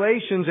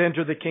tribulations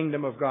enter the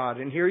kingdom of God.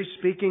 And here he's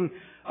speaking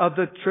of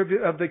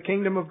the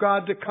kingdom of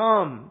God to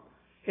come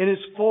in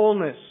its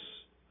fullness,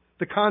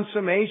 the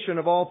consummation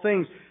of all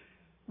things.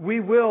 We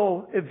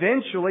will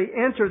eventually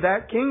enter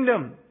that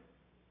kingdom.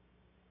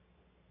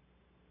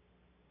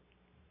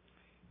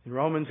 In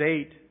Romans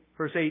 8,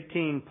 verse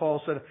 18,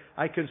 Paul said,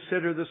 I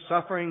consider the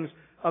sufferings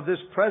of this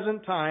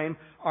present time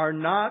are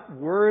not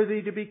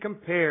worthy to be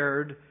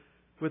compared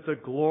with the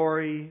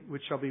glory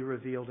which shall be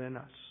revealed in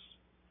us.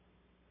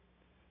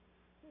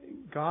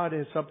 God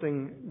has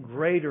something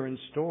greater in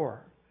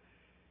store.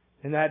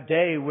 In that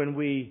day when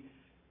we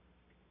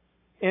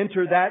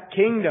enter that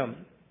kingdom,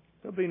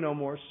 there'll be no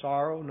more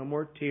sorrow, no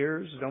more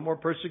tears, no more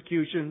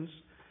persecutions.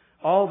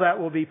 All that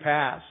will be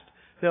past.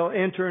 They'll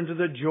enter into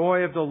the joy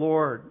of the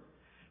Lord.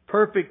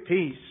 Perfect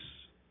peace.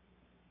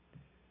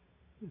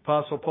 The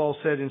Apostle Paul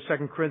said in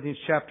 2 Corinthians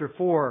chapter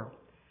 4,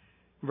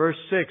 verse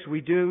 6,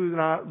 we do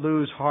not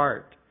lose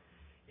heart.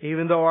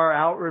 Even though our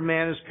outward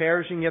man is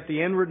perishing, yet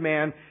the inward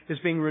man is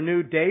being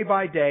renewed day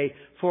by day.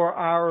 For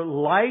our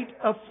light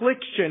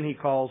affliction, he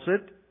calls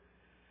it.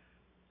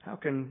 How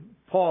can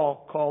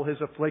Paul call his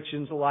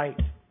afflictions light?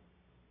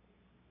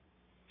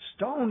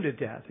 Stoned to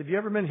death. Have you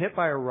ever been hit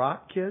by a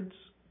rock, kids?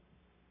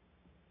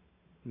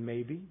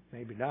 Maybe.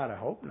 Maybe not. I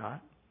hope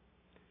not.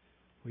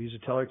 We used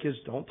to tell our kids,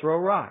 don't throw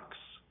rocks.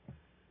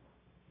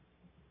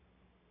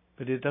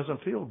 But it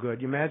doesn't feel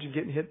good. You imagine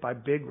getting hit by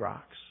big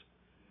rocks.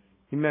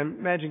 You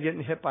imagine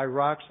getting hit by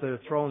rocks that are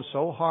thrown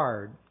so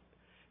hard.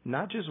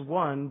 Not just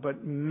one,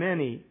 but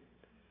many.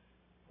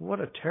 What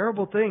a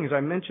terrible thing. As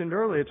I mentioned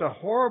earlier, it's a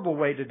horrible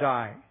way to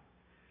die.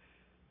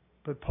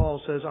 But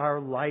Paul says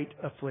our light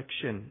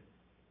affliction.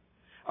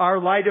 Our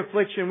light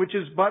affliction, which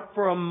is but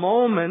for a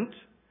moment,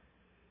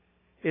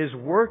 is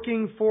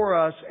working for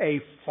us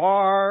a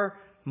far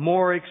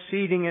more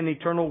exceeding and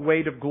eternal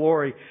weight of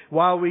glory,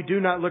 while we do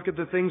not look at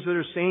the things that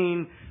are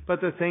seen, but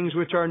the things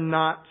which are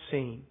not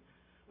seen.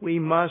 We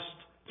must,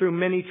 through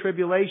many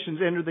tribulations,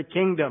 enter the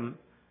kingdom.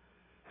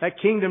 That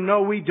kingdom,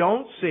 no, we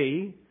don't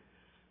see,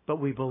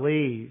 but we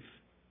believe.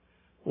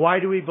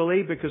 Why do we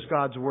believe? Because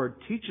God's Word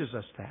teaches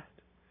us that.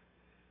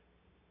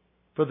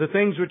 For the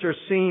things which are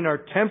seen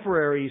are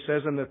temporary, he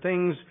says, and the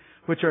things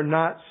which are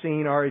not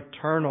seen are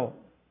eternal.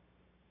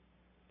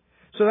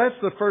 So that's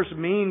the first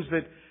means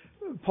that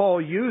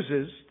Paul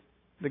uses,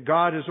 that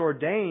God has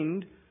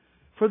ordained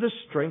for the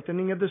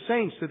strengthening of the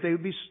saints, that they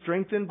would be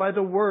strengthened by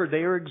the Word.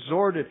 They are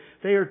exhorted.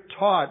 They are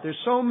taught. There's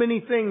so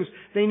many things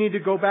they need to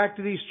go back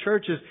to these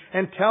churches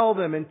and tell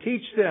them and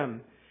teach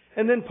them.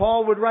 And then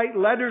Paul would write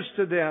letters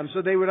to them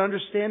so they would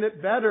understand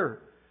it better.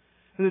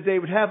 And that they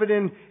would have it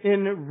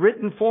in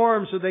written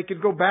form so they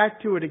could go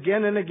back to it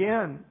again and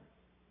again.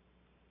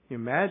 You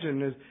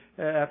imagine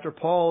after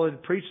Paul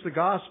had preached the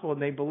gospel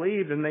and they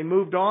believed and they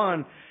moved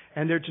on,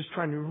 and they're just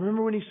trying to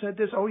remember when he said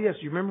this. Oh yes,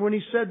 you remember when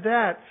he said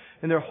that?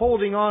 And they're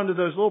holding on to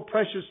those little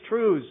precious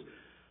truths.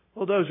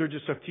 Well, those are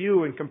just a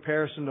few in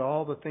comparison to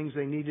all the things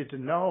they needed to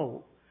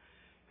know.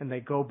 And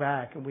they go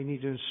back and we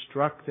need to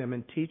instruct them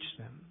and teach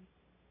them.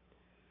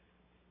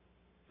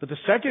 But the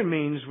second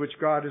means which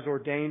God has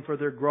ordained for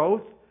their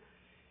growth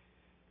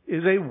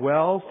is a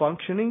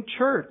well-functioning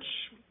church.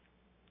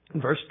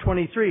 In verse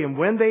 23, and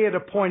when they had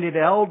appointed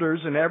elders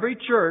in every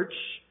church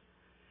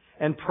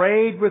and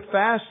prayed with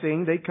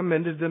fasting, they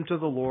commended them to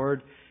the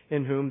Lord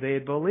in whom they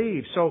had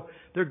believed. So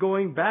they're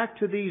going back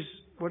to these,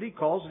 what he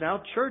calls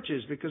now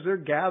churches, because they're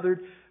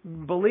gathered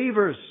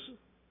believers.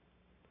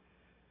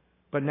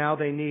 But now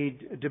they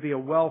need to be a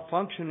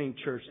well-functioning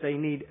church. They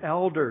need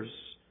elders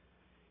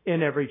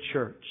in every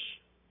church.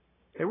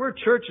 There were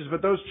churches,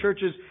 but those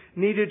churches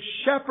needed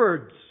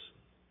shepherds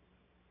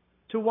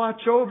to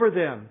watch over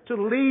them, to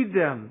lead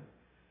them,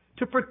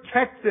 to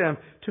protect them,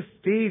 to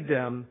feed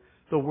them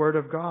the Word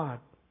of God.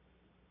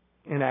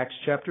 In Acts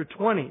chapter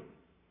 20,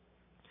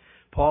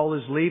 Paul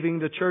is leaving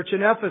the church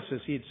in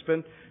Ephesus. He'd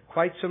spent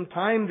quite some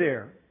time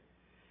there.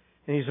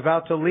 And he's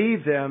about to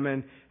leave them,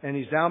 and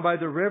he's down by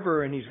the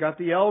river, and he's got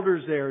the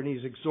elders there, and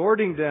he's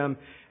exhorting them.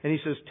 And he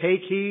says,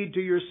 take heed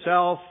to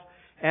yourself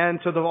and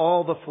to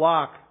all the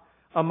flock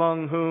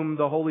among whom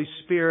the Holy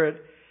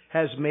Spirit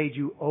has made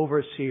you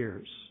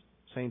overseers.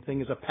 Same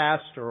thing as a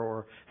pastor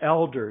or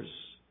elders.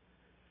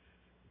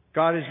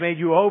 God has made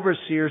you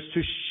overseers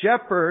to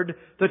shepherd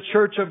the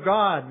church of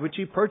God, which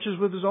He purchased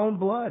with His own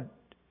blood.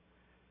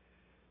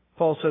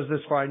 Paul says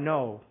this, for I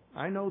know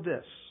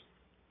this.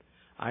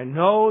 I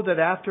know that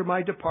after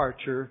my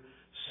departure,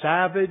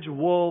 savage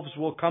wolves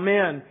will come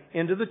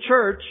into the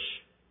church,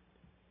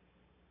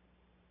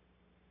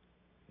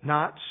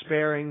 not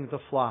sparing the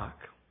flock.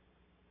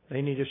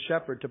 They need a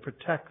shepherd to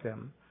protect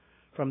them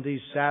from these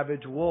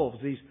savage wolves.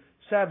 These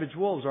savage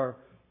wolves are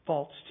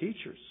false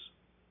teachers.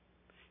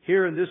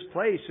 Here in this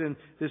place, in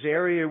this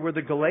area where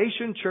the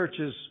Galatian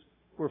churches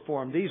were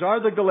formed, these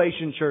are the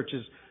Galatian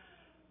churches.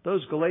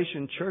 Those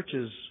Galatian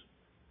churches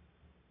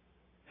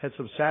had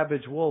some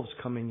savage wolves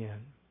coming in,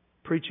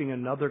 preaching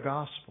another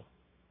gospel.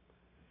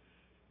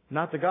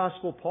 Not the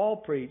gospel Paul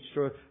preached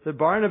or that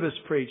Barnabas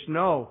preached.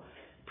 No,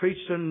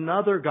 preached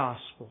another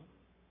gospel,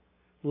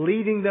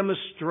 leading them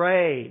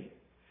astray,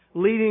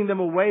 leading them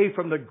away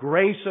from the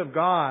grace of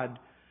God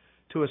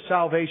to a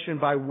salvation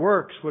by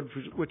works,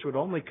 which would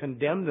only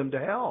condemn them to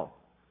hell.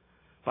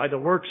 By the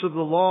works of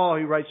the law,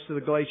 he writes to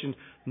the Galatians,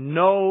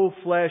 no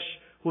flesh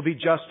will be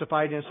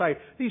justified in His sight.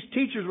 These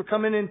teachers were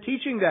coming in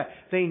teaching that.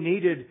 They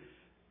needed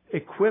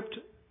equipped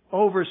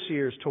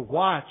overseers to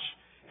watch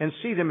and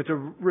see them and to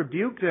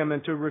rebuke them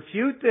and to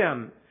refute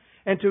them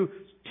and to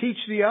teach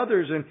the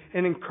others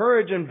and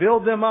encourage and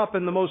build them up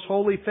in the most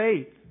holy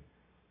faith.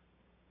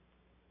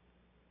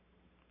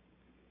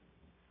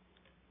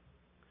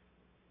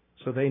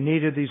 So they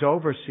needed these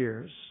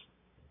overseers.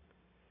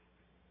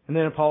 And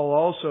then Paul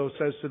also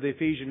says to the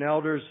Ephesian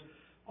elders,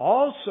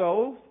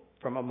 also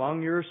from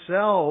among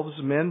yourselves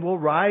men will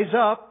rise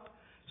up,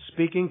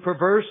 speaking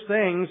perverse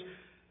things,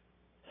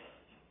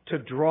 to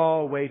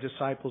draw away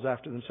disciples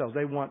after themselves.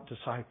 They want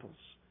disciples.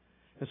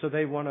 And so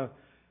they want to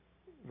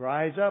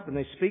rise up and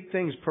they speak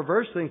things,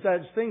 perverse things,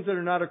 that's things that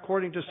are not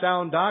according to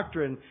sound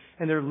doctrine,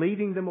 and they're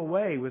leading them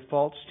away with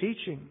false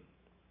teaching.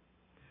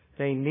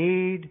 They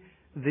need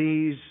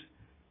these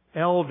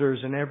elders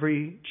in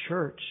every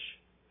church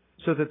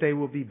so that they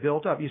will be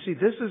built up. You see,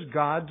 this is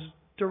God's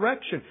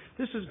direction.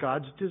 This is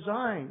God's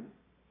design.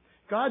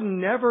 God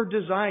never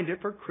designed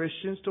it for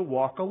Christians to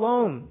walk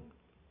alone.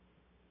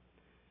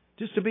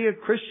 Just to be a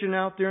Christian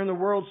out there in the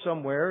world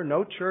somewhere,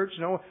 no church,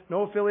 no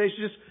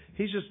affiliation,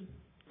 he's just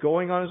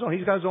going on his own.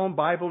 He's got his own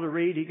Bible to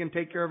read. He can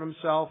take care of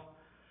himself.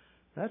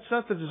 That's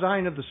not the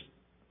design of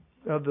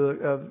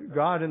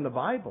God in the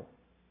Bible.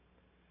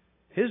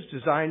 His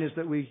design is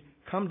that we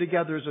come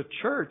together as a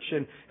church.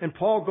 And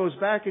Paul goes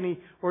back and he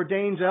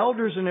ordains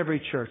elders in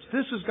every church.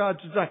 This is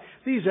God's design.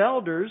 These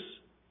elders,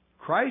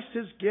 Christ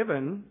has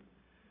given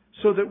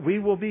so that we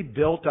will be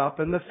built up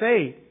in the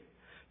faith.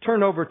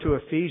 Turn over to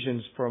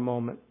Ephesians for a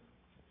moment.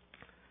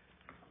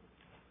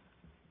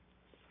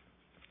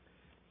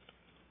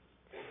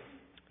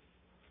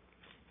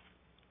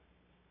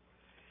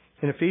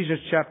 In Ephesians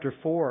chapter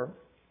 4,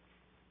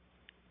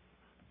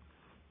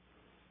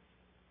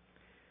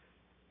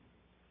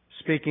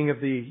 speaking of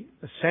the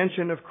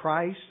ascension of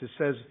Christ, it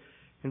says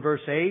in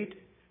verse 8,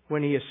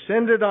 when He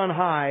ascended on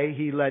high,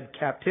 He led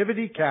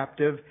captivity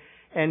captive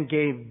and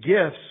gave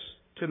gifts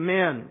to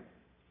men.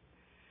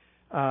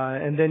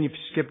 And then you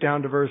skip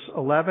down to verse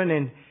 11,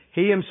 and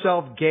He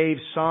Himself gave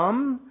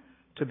some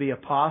to be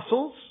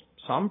apostles,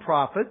 some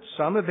prophets,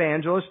 some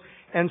evangelists,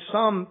 and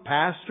some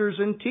pastors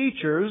and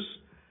teachers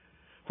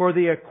for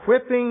the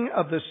equipping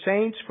of the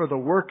saints for the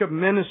work of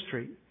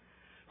ministry,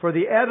 for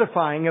the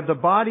edifying of the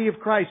body of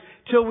Christ,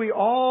 till we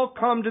all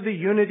come to the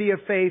unity of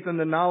faith and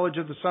the knowledge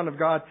of the Son of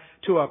God,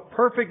 to a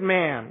perfect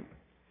man,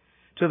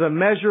 to the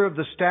measure of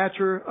the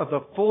stature of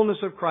the fullness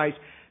of Christ,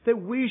 that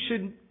we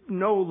should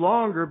no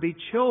longer be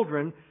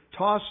children,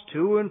 tossed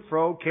to and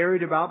fro,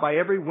 carried about by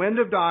every wind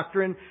of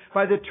doctrine,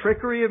 by the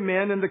trickery of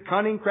men and the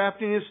cunning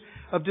craftiness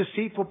of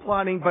deceitful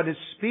plotting, but as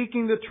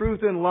speaking the truth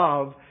in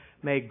love,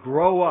 may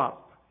grow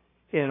up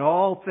in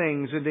all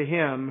things into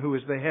Him who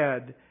is the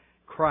head,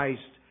 Christ,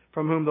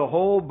 from whom the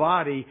whole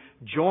body,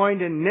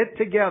 joined and knit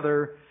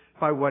together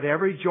by what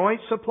every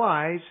joint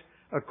supplies,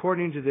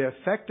 according to the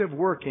effective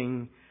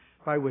working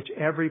by which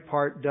every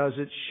part does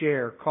its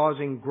share,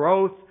 causing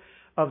growth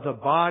of the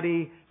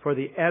body for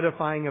the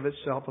edifying of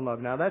itself in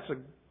love. Now that's a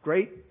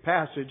great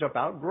passage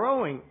about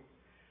growing.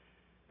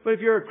 But if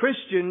you're a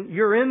Christian,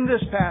 you're in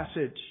this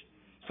passage.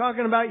 He's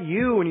talking about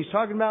you and He's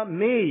talking about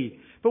me.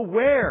 But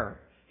where?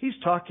 He's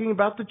talking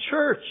about the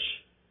church.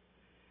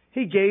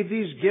 He gave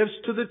these gifts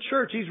to the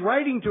church. He's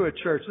writing to a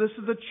church. This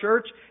is the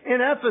church in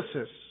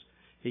Ephesus.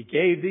 He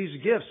gave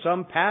these gifts,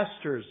 some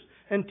pastors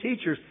and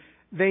teachers.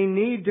 They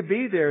need to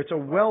be there. It's a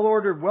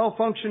well-ordered,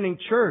 well-functioning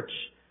church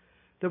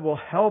that will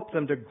help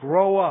them to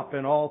grow up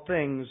in all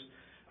things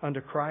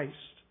unto Christ.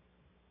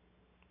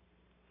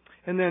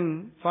 And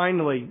then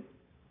finally,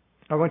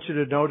 I want you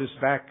to notice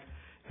back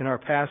in our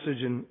passage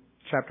in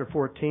chapter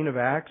 14 of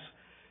Acts,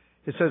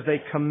 it says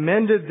they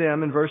commended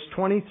them in verse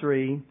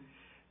 23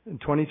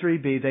 and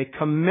 23b, they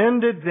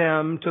commended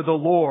them to the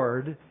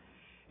Lord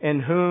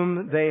in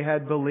whom they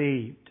had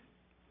believed.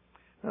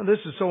 Now this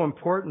is so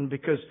important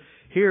because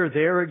here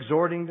they're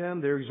exhorting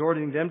them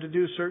to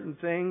do certain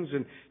things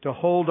and to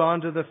hold on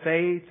to the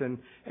faith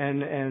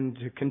and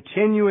to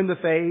continue in the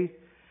faith.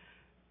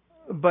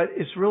 But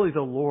it's really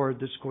the Lord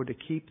that's going to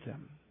keep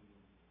them.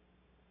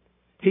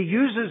 He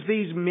uses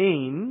these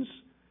means,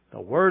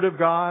 the Word of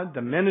God,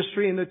 the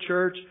ministry in the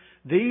church.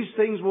 These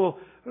things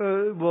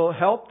will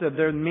help them.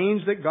 They're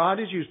means that God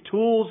has used,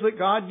 tools that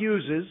God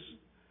uses.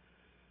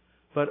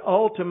 But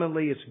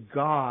ultimately, it's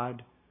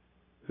God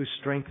who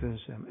strengthens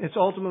them. It's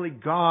ultimately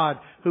God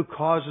who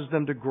causes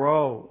them to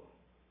grow.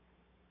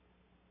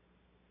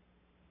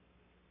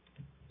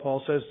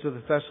 Paul says to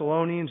the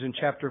Thessalonians in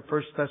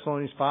 1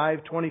 Thessalonians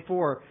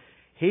 5:24,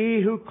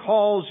 He who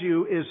calls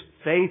you is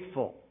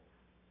faithful,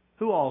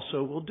 who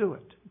also will do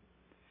it.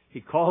 He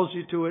calls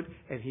you to it,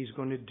 and He's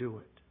going to do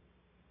it.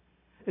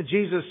 And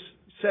Jesus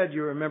said,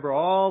 you remember,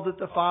 all that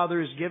the Father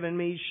has given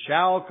me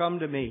shall come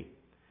to me.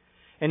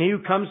 And he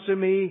who comes to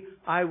me,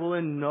 I will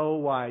in no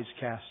wise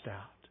cast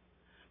out.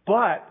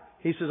 But,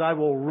 He says, I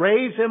will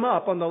raise him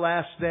up on the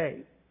last day.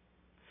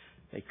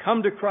 They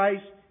come to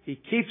Christ, He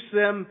keeps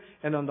them,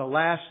 and on the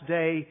last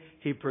day,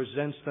 He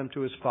presents them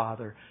to His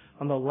Father.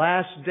 On the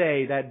last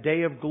day, that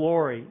day of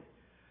glory,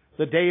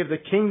 the day of the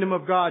kingdom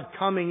of God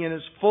coming in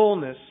its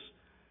fullness,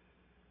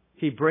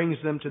 He brings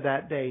them to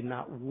that day.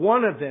 Not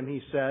one of them,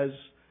 He says,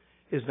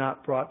 is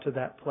not brought to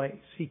that place.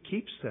 He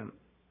keeps them.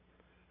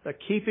 The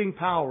keeping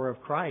power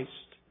of Christ.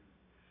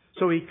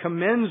 So He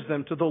commends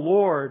them to the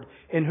Lord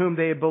in whom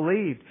they had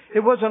believed.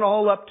 It wasn't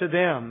all up to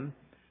them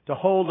to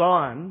hold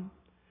on.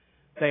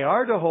 They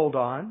are to hold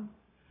on,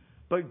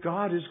 but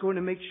God is going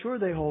to make sure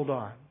they hold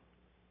on.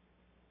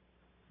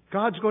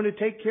 God's going to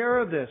take care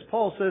of this.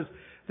 Paul says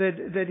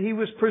that he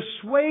was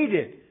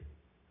persuaded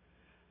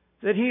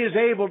that he is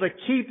able to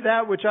keep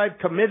that which I've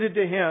committed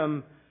to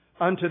him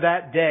unto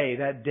that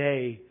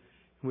day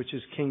in which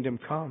His kingdom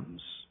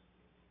comes.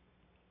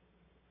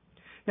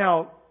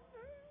 Now,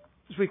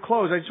 as we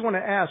close, I just want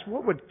to ask,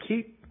 what would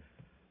keep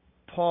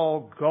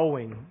Paul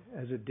going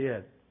as it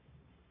did?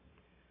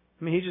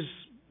 I mean,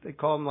 they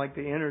call him like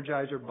the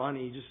Energizer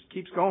Bunny. He just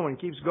keeps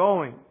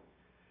going.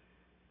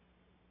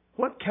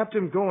 What kept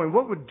him going?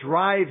 What would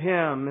drive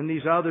him and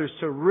these others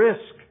to risk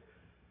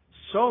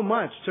so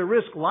much, to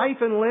risk life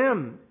and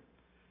limb,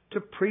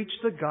 to preach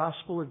the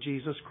gospel of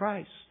Jesus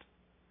Christ?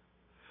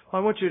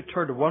 Well, I want you to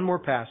turn to one more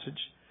passage,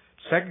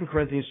 2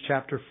 Corinthians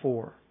chapter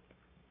 4.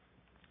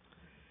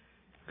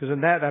 Because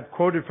in that, I've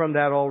quoted from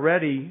that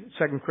already,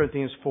 2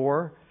 Corinthians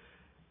 4.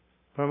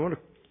 But I want to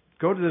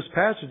go to this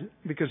passage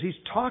because he's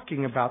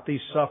talking about these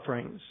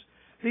sufferings,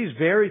 these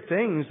very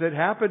things that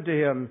happened to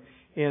him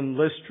in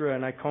Lystra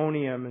and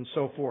Iconium and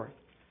so forth.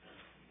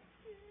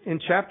 In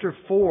chapter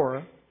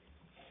 4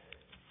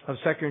 of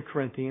 2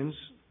 Corinthians,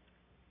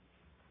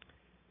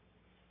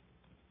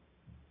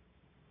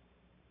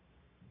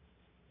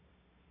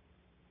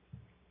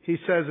 he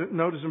says,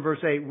 notice in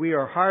verse 8, we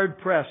are hard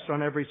pressed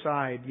on every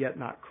side, yet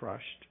not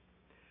crushed.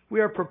 We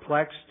are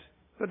perplexed,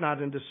 but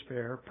not in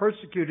despair.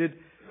 Persecuted,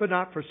 but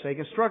not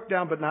forsaken. Struck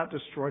down, but not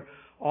destroyed.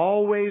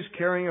 Always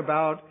carrying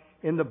about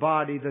in the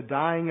body the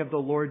dying of the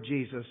Lord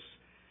Jesus,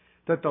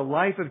 that the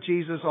life of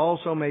Jesus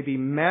also may be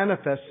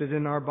manifested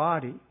in our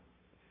body.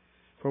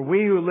 For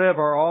we who live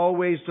are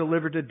always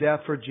delivered to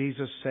death for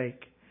Jesus'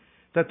 sake,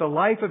 that the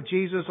life of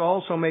Jesus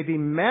also may be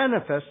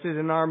manifested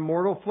in our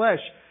mortal flesh.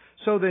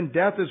 So then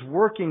death is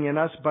working in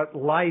us, but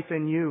life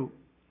in you.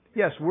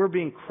 Yes, we're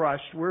being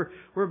crushed.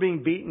 We're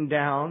being beaten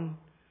down.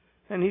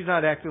 And he's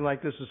not acting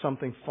like this is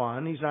something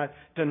fun. He's not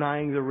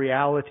denying the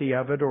reality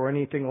of it or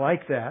anything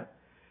like that.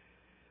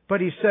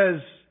 But he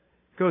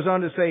goes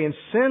on to say, and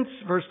since,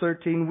 verse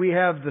 13, we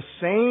have the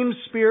same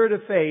spirit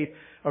of faith,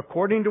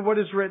 according to what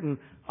is written,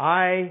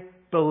 I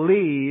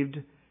believed,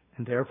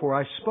 and therefore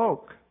I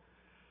spoke.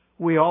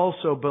 We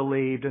also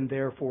believed, and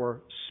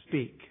therefore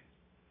speak.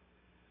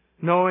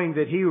 Knowing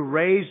that He who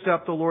raised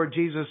up the Lord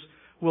Jesus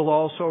will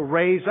also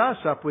raise us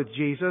up with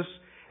Jesus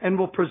and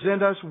will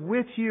present us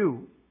with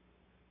you.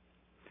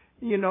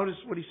 You notice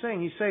what he's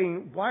saying. He's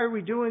saying, why are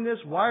we doing this?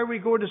 Why are we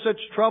going to such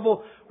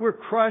trouble? We're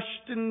crushed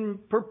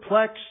and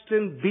perplexed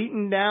and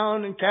beaten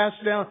down and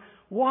cast down.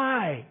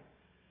 Why?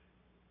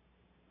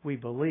 We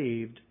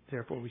believed,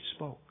 therefore we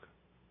spoke.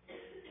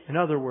 In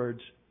other words,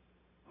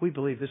 we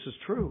believe this is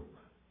true.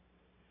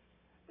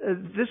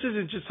 This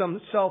isn't just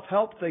some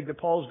self-help thing that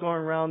Paul's going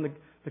around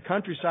the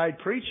countryside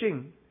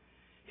preaching.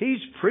 He's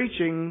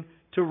preaching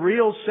to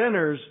real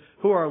sinners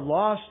who are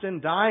lost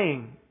and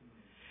dying.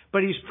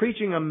 But he's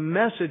preaching a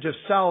message of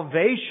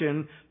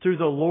salvation through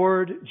the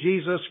Lord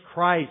Jesus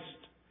Christ.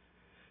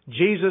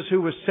 Jesus,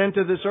 who was sent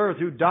to this earth,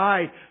 who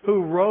died,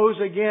 who rose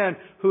again,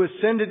 who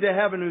ascended to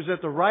heaven, who's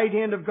at the right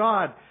hand of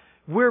God.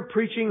 We're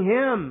preaching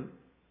Him.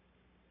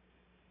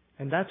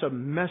 And that's a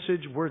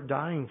message worth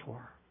dying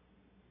for.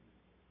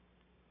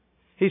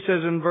 He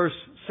says in verse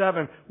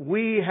 7,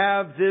 we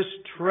have this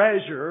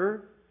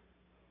treasure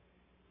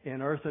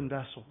in earthen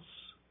vessels.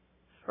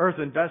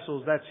 Earthen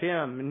vessels, that's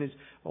Him and His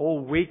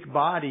old weak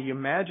body.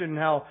 Imagine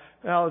how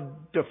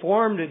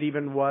deformed it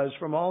even was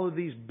from all of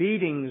these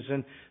beatings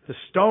and the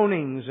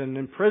stonings and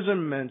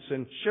imprisonments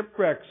and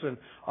shipwrecks and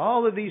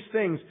all of these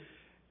things.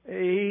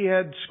 He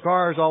had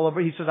scars all over.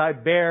 He says, I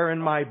bear in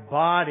my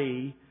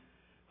body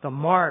the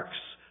marks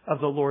of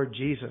the Lord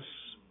Jesus.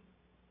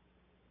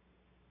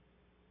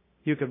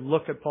 You could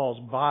look at Paul's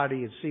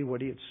body and see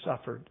what he had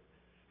suffered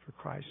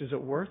for Christ. Is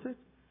it worth it?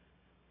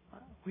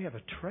 We have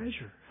a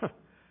treasure.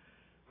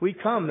 We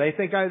come. They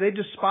think they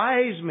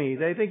despise me.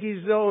 They think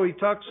he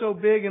talks so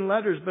big in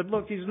letters, but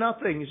look, he's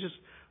nothing. He's just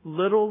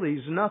little. He's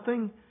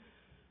nothing.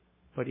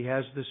 But he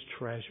has this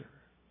treasure.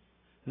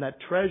 And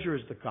that treasure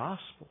is the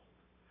gospel.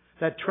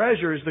 That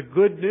treasure is the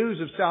good news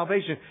of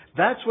salvation.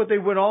 That's what they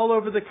went all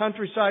over the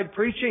countryside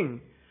preaching.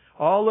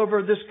 All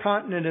over this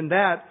continent and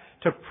that,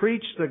 to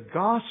preach the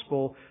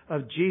gospel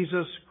of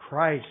Jesus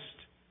Christ.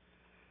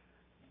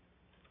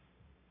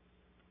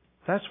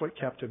 That's what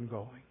kept him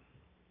going.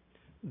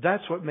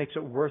 That's what makes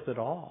it worth it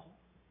all.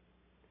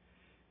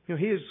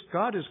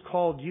 God has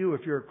called you,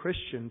 if you're a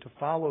Christian, to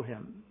follow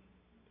Him.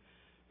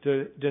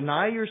 To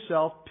deny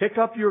yourself, pick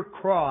up your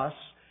cross,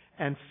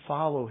 and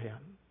follow Him.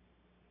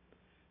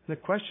 And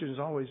the question is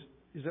always,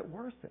 is it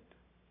worth it?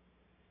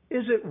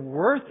 Is it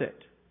worth it?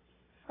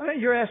 I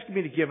mean, you're asking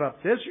me to give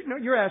up this.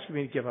 You're asking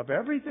me to give up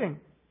everything.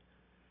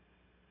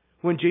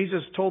 When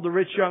Jesus told the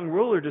rich young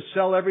ruler to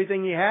sell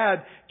everything he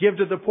had, give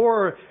to the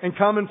poor, and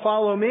come and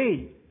follow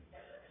me,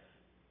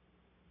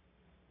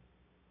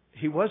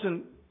 He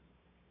wasn't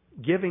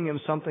giving him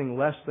something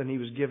less than he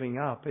was giving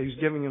up. He was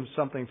giving him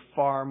something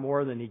far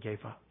more than he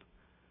gave up.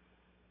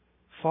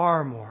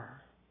 Far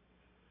more.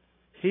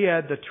 He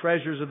had the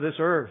treasures of this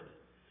earth,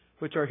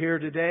 which are here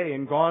today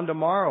and gone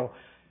tomorrow.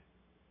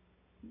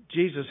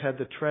 Jesus had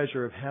the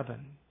treasure of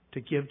heaven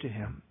to give to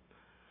him.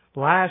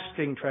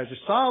 Lasting treasures,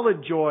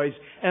 solid joys,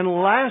 and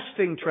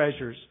lasting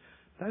treasures.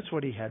 That's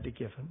what he had to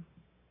give him.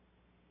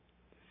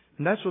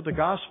 And that's what the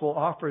gospel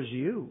offers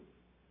you.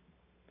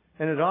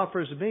 And it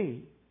offers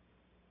me.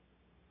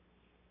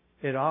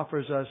 It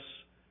offers us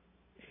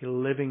a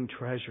living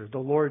treasure, the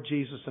Lord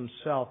Jesus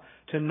Himself,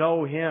 to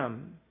know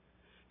Him,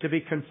 to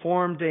be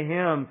conformed to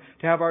Him,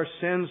 to have our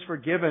sins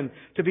forgiven,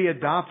 to be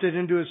adopted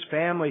into His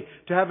family,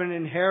 to have an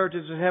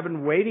inheritance in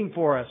heaven waiting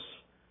for us,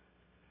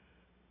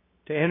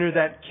 to enter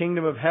that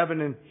kingdom of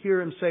heaven and hear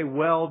Him say,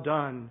 "Well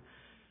done,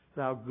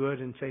 thou good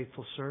and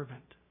faithful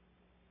servant."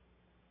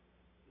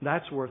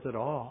 That's worth it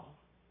all.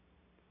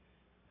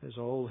 There's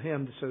an old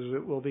hymn that says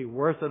it will be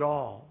worth it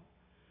all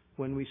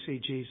when we see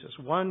Jesus.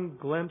 One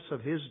glimpse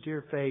of His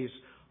dear face,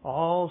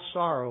 all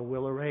sorrow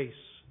will erase.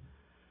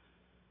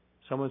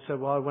 Someone said,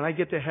 well, when I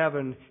get to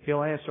heaven,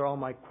 He'll answer all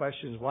my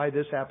questions, why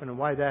this happened and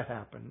why that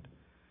happened.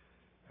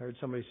 I heard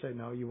somebody say,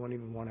 no, you won't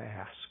even want to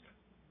ask.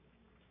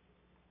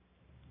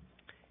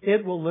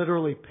 It will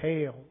literally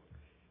pale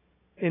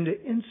into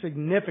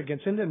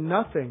insignificance, into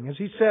nothing. As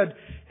He said,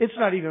 it's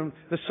not even,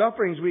 the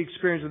sufferings we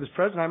experience at this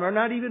present time are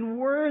not even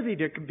worthy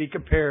to be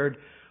compared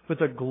with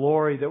the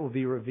glory that will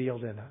be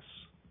revealed in us.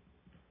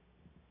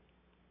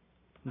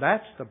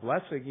 That's the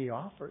blessing He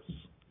offers.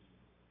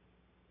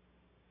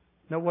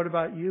 Now, what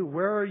about you?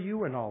 Where are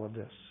you in all of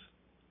this?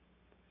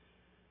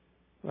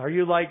 Are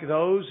you like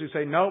those who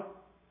say, nope,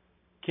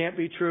 can't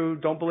be true,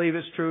 don't believe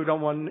it's true,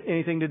 don't want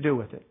anything to do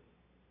with it?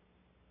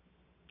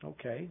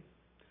 Okay.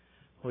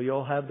 Well,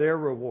 you'll have their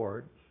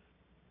reward.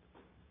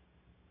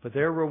 But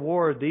their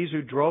reward, these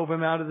who drove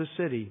Him out of the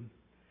city,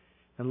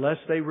 unless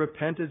they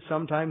repented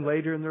sometime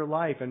later in their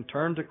life and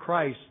turned to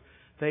Christ,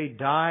 they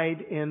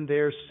died in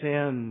their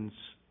sins.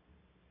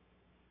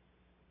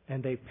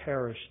 And they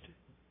perished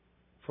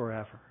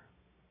forever.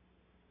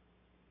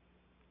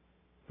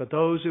 But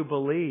those who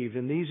believed,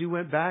 and these who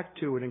went back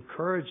to it,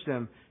 encouraged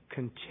them,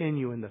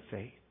 continue in the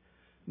faith.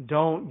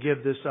 Don't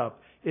give this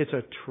up. It's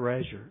a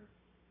treasure.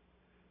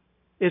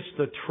 It's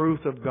the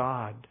truth of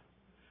God.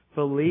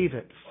 Believe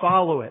it.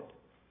 Follow it.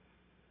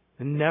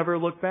 And never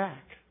look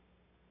back.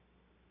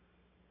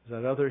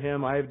 That other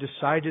hymn, I have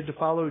decided to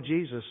follow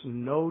Jesus.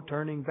 No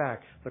turning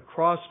back. The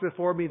cross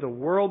before me, the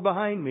world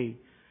behind me.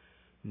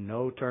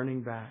 No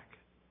turning back.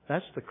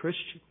 That's the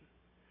Christian.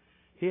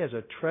 He has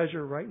a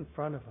treasure right in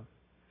front of him.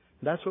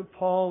 That's what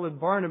Paul and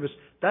Barnabas,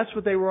 that's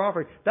what they were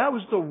offering. That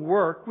was the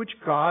work which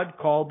God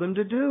called them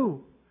to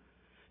do.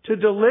 To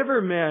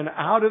deliver men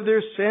out of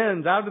their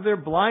sins, out of their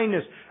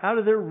blindness, out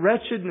of their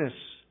wretchedness,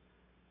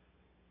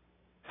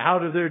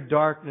 out of their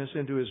darkness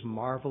into His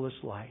marvelous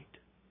light.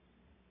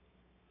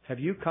 Have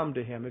you come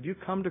to Him? Have you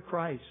come to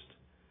Christ?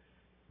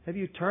 Have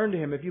you turned to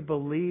Him? Have you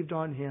believed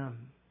on Him?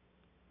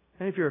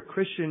 And if you're a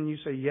Christian, you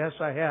say, yes,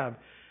 I have,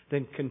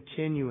 then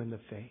continue in the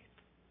faith.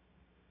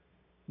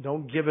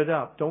 Don't give it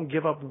up. Don't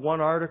give up one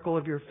article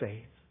of your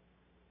faith.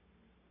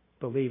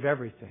 Believe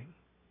everything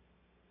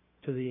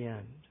to the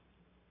end.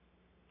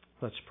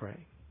 Let's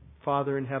pray. Father in heaven,